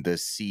in the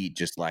seat,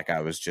 just like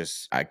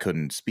I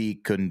couldn't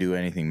speak, couldn't do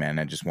anything, man.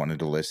 I just wanted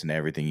to listen to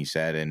everything he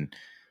said. And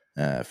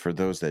for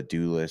those that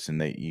do listen,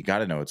 you got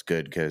to know it's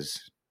good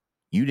because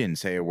you didn't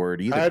say a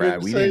word either,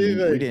 Brad. We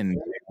didn't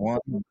say one.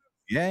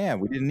 Yeah,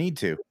 we didn't need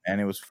to, and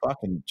it was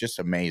fucking just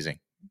amazing.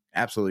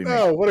 Absolutely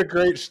amazing. Oh, what a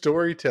great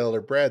storyteller,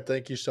 Brad!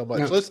 Thank you so much.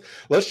 Yeah.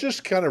 Let's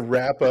just kind of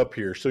wrap up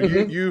here. So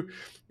you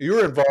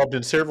were involved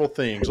in several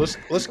things.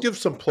 Let's give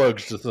some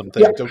plugs to some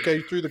things,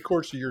 okay? Through the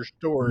course of your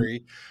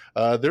story,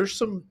 there's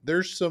some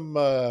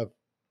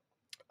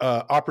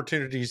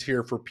opportunities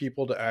here for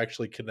people to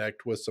actually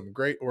connect with some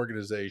great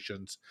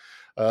organizations.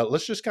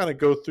 Let's just kind of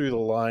go through the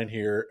line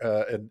here,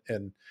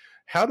 and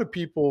how do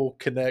people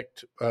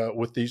connect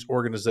with these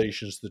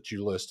organizations that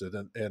you listed,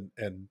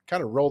 and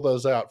kind of roll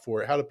those out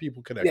for it? How do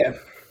people connect? Yeah.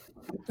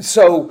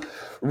 So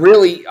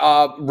really,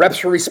 Reps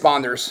for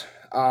Responders.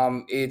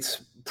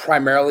 It's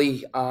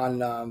primarily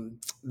on.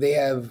 They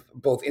have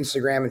both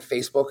Instagram and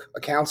Facebook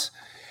accounts,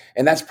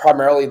 and that's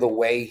primarily the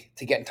way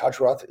to get in touch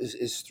with us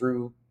is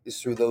through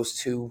those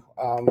two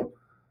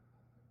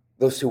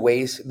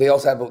ways. They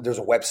also have there's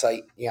a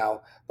website,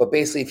 but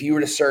basically if you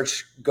were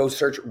to go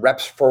search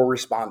Reps for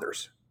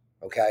Responders,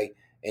 okay,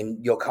 and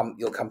you'll come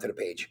to the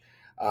page,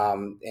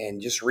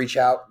 and just reach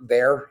out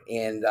there.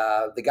 And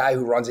the guy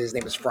who runs it, his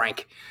name is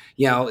Frank,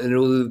 and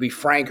it'll either be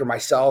Frank or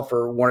myself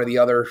or one of the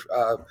other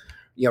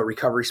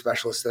recovery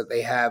specialists that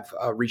they have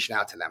reaching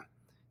out to them.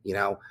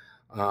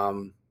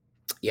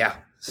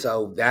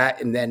 So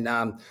that, and then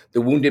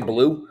the Wounded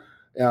Blue,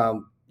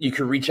 you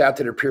can reach out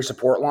to their peer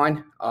support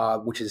line,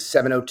 which is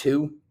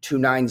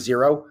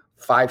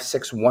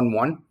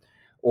 702-290-5611.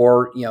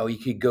 Or, you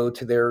could go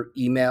to their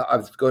email,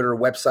 go to their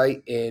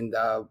website and,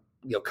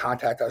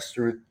 contact us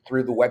through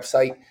the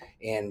website,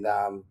 and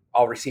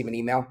I'll receive an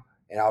email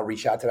and I'll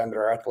reach out to them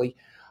directly.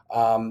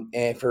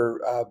 And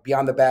for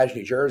Beyond the Badge,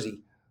 New Jersey,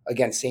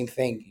 again, same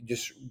thing. You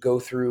just go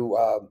through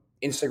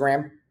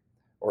Instagram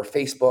or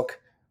Facebook,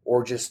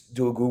 or just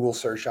do a Google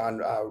search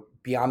on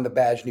Beyond the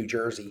Badge, New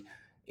Jersey,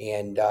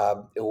 and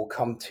it will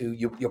come to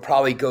you. You'll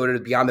probably go to the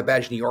Beyond the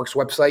Badge New York's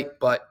website,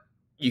 but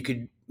you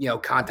could,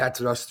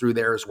 contact us through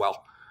there as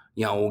well.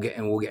 We'll get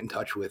in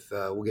touch with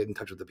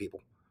the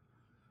people.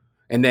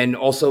 And then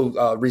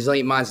also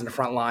Resilient Minds in the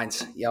Front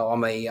Lines.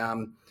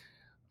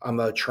 I'm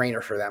a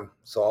trainer for them,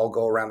 so I'll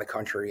go around the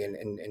country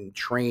and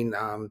train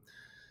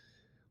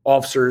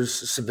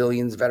officers,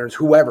 civilians, veterans,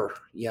 whoever,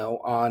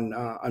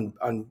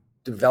 on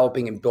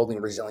developing and building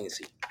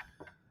resiliency.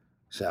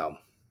 So,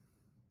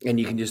 and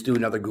you can just do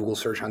another Google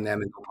search on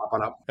them and they'll pop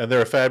on up. And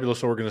they're a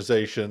fabulous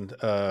organization,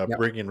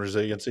 bringing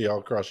resiliency all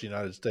across the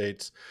United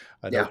States.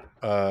 I know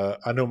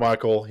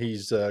Michael.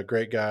 He's a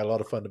great guy, a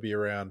lot of fun to be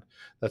around.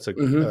 That's a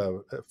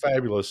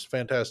fabulous,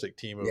 fantastic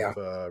team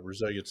of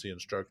resiliency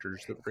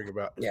instructors that bring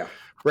about. Yeah.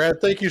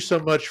 Brad, thank you so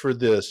much for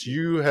this.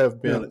 You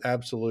have been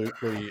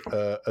absolutely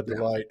a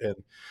delight, and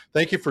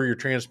thank you for your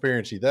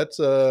transparency. That's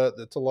a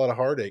lot of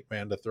heartache,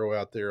 man, to throw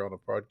out there on a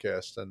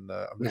podcast, and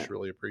I'm just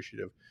really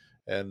appreciative.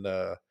 And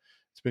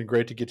it's been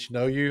great to get to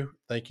know you.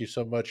 Thank you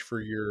so much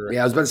for your.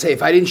 I was about to say,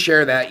 if I didn't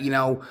share that,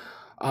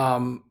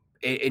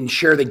 and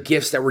share the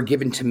gifts that were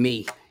given to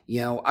me,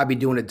 I'd be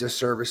doing a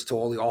disservice to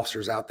all the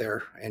officers out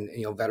there and,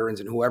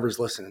 veterans and whoever's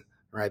listening,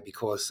 right?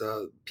 Because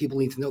people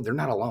need to know they're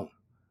not alone,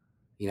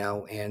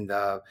 and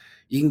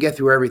you can get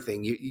through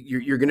everything.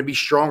 You're going to be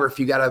stronger if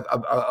you got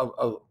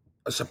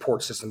a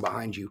support system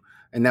behind you.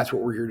 And that's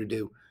what we're here to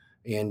do.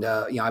 And,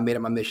 I made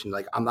it my mission.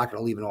 Like, I'm not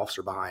going to leave an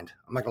officer behind.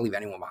 I'm not going to leave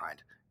anyone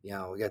behind. We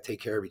got to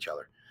take care of each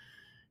other,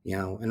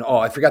 and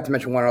I forgot to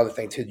mention one other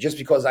thing too. Just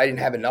because I didn't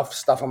have enough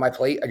stuff on my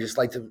plate, I just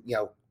like to,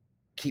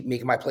 keep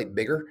making my plate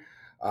bigger.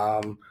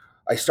 I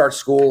start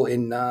school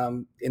in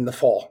the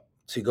fall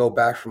to go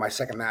back for my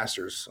second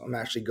master's. I'm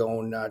actually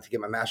going to get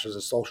my master's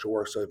in social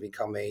work, so to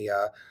become a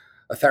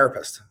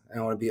therapist.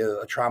 And I want to be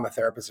a trauma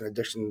therapist and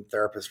addiction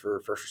therapist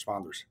for first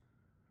responders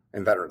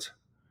and veterans.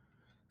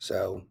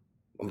 So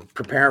I'm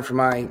preparing for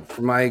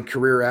my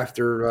career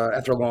after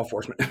law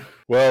enforcement.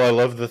 Well, I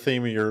love the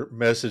theme of your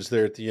message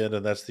there at the end,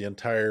 and that's the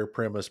entire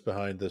premise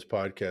behind this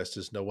podcast: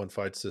 is no one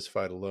fights this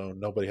fight alone.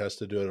 Nobody has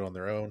to do it on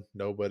their own.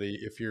 Nobody.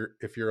 If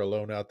you're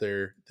alone out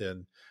there,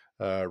 then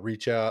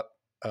reach out.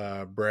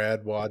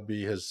 Brad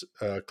Waudby has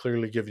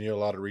clearly given you a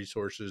lot of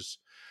resources.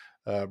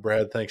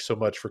 Brad, thanks so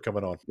much for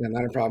coming on. Yeah,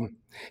 not a problem.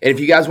 And if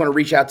you guys want to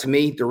reach out to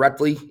me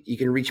directly, you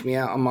can reach me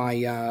out on my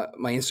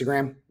my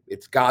Instagram.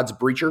 It's God's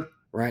Breacher.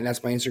 Right, and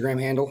that's my Instagram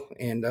handle,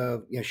 and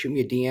shoot me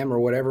a DM or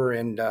whatever,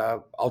 and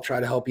I'll try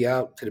to help you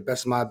out to the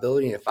best of my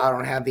ability. And if I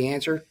don't have the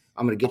answer,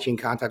 I'm going to get you in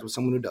contact with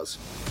someone who does.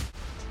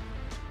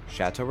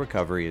 Chateau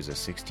Recovery is a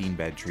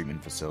 16-bed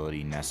treatment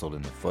facility nestled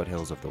in the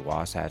foothills of the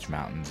Wasatch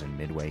Mountains in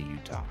Midway,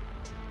 Utah.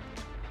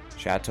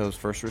 Chateau's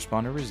First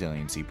Responder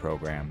Resiliency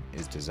Program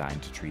is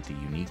designed to treat the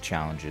unique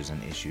challenges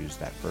and issues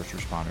that first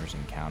responders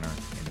encounter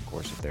in the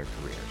course of their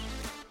careers.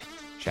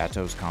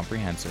 Chateau's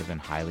comprehensive and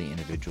highly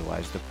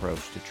individualized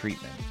approach to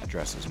treatment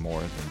addresses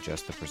more than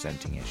just the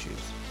presenting issues.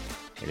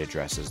 It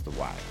addresses the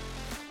why.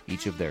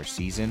 Each of their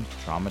seasoned,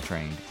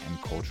 trauma-trained,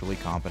 and culturally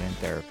competent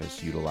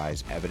therapists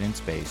utilize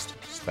evidence-based,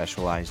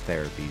 specialized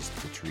therapies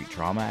to treat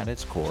trauma at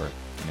its core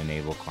and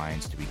enable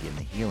clients to begin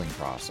the healing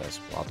process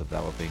while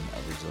developing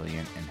a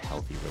resilient and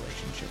healthy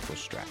relationship with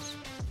stress.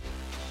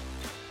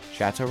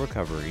 Chateau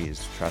Recovery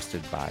is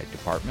trusted by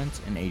departments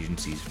and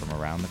agencies from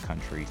around the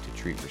country to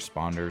treat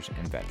responders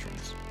and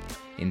veterans.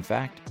 In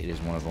fact, it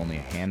is one of only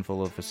a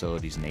handful of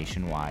facilities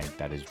nationwide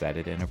that is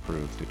vetted and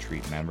approved to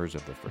treat members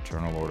of the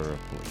Fraternal Order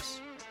of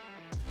Police.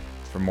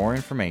 For more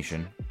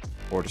information,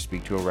 or to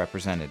speak to a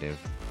representative,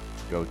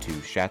 go to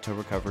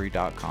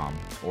chateaurecovery.com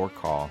or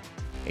call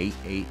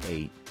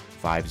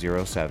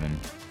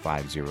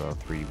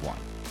 888-507-5031.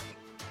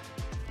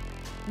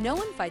 No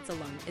One Fights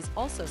Alone is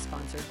also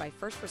sponsored by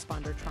First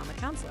Responder Trauma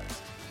Counselors.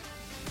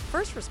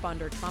 First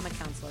Responder Trauma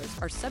Counselors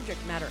are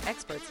subject matter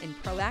experts in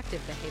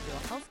proactive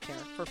behavioral health care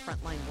for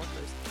frontline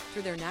workers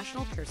through their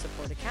National Peer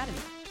Support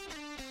Academy.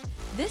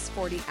 This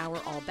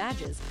 40-hour all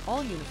badges,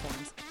 all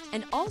uniforms,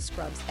 and all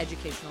scrubs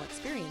educational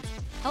experience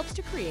helps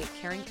to create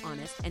caring,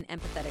 honest, and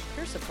empathetic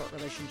peer support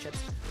relationships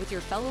with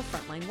your fellow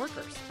frontline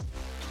workers.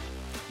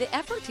 The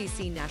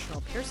FRTC National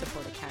Peer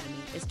Support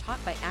Academy is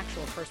taught by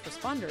actual first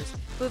responders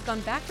who have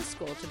gone back to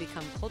school to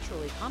become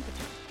culturally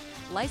competent,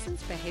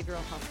 licensed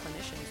behavioral health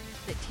clinicians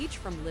that teach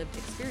from lived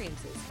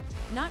experiences,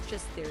 not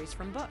just theories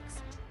from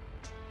books.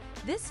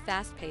 This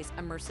fast-paced,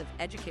 immersive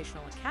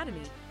educational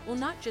academy will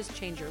not just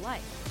change your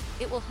life,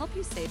 It will help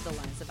you save the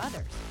lives of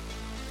others.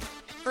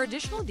 For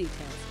additional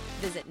details,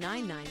 visit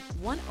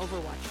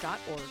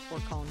 991overwatch.org or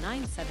call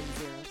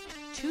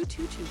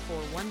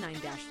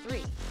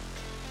 970-2224-19-3.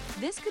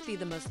 This could be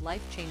the most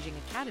life-changing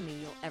academy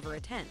you'll ever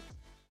attend.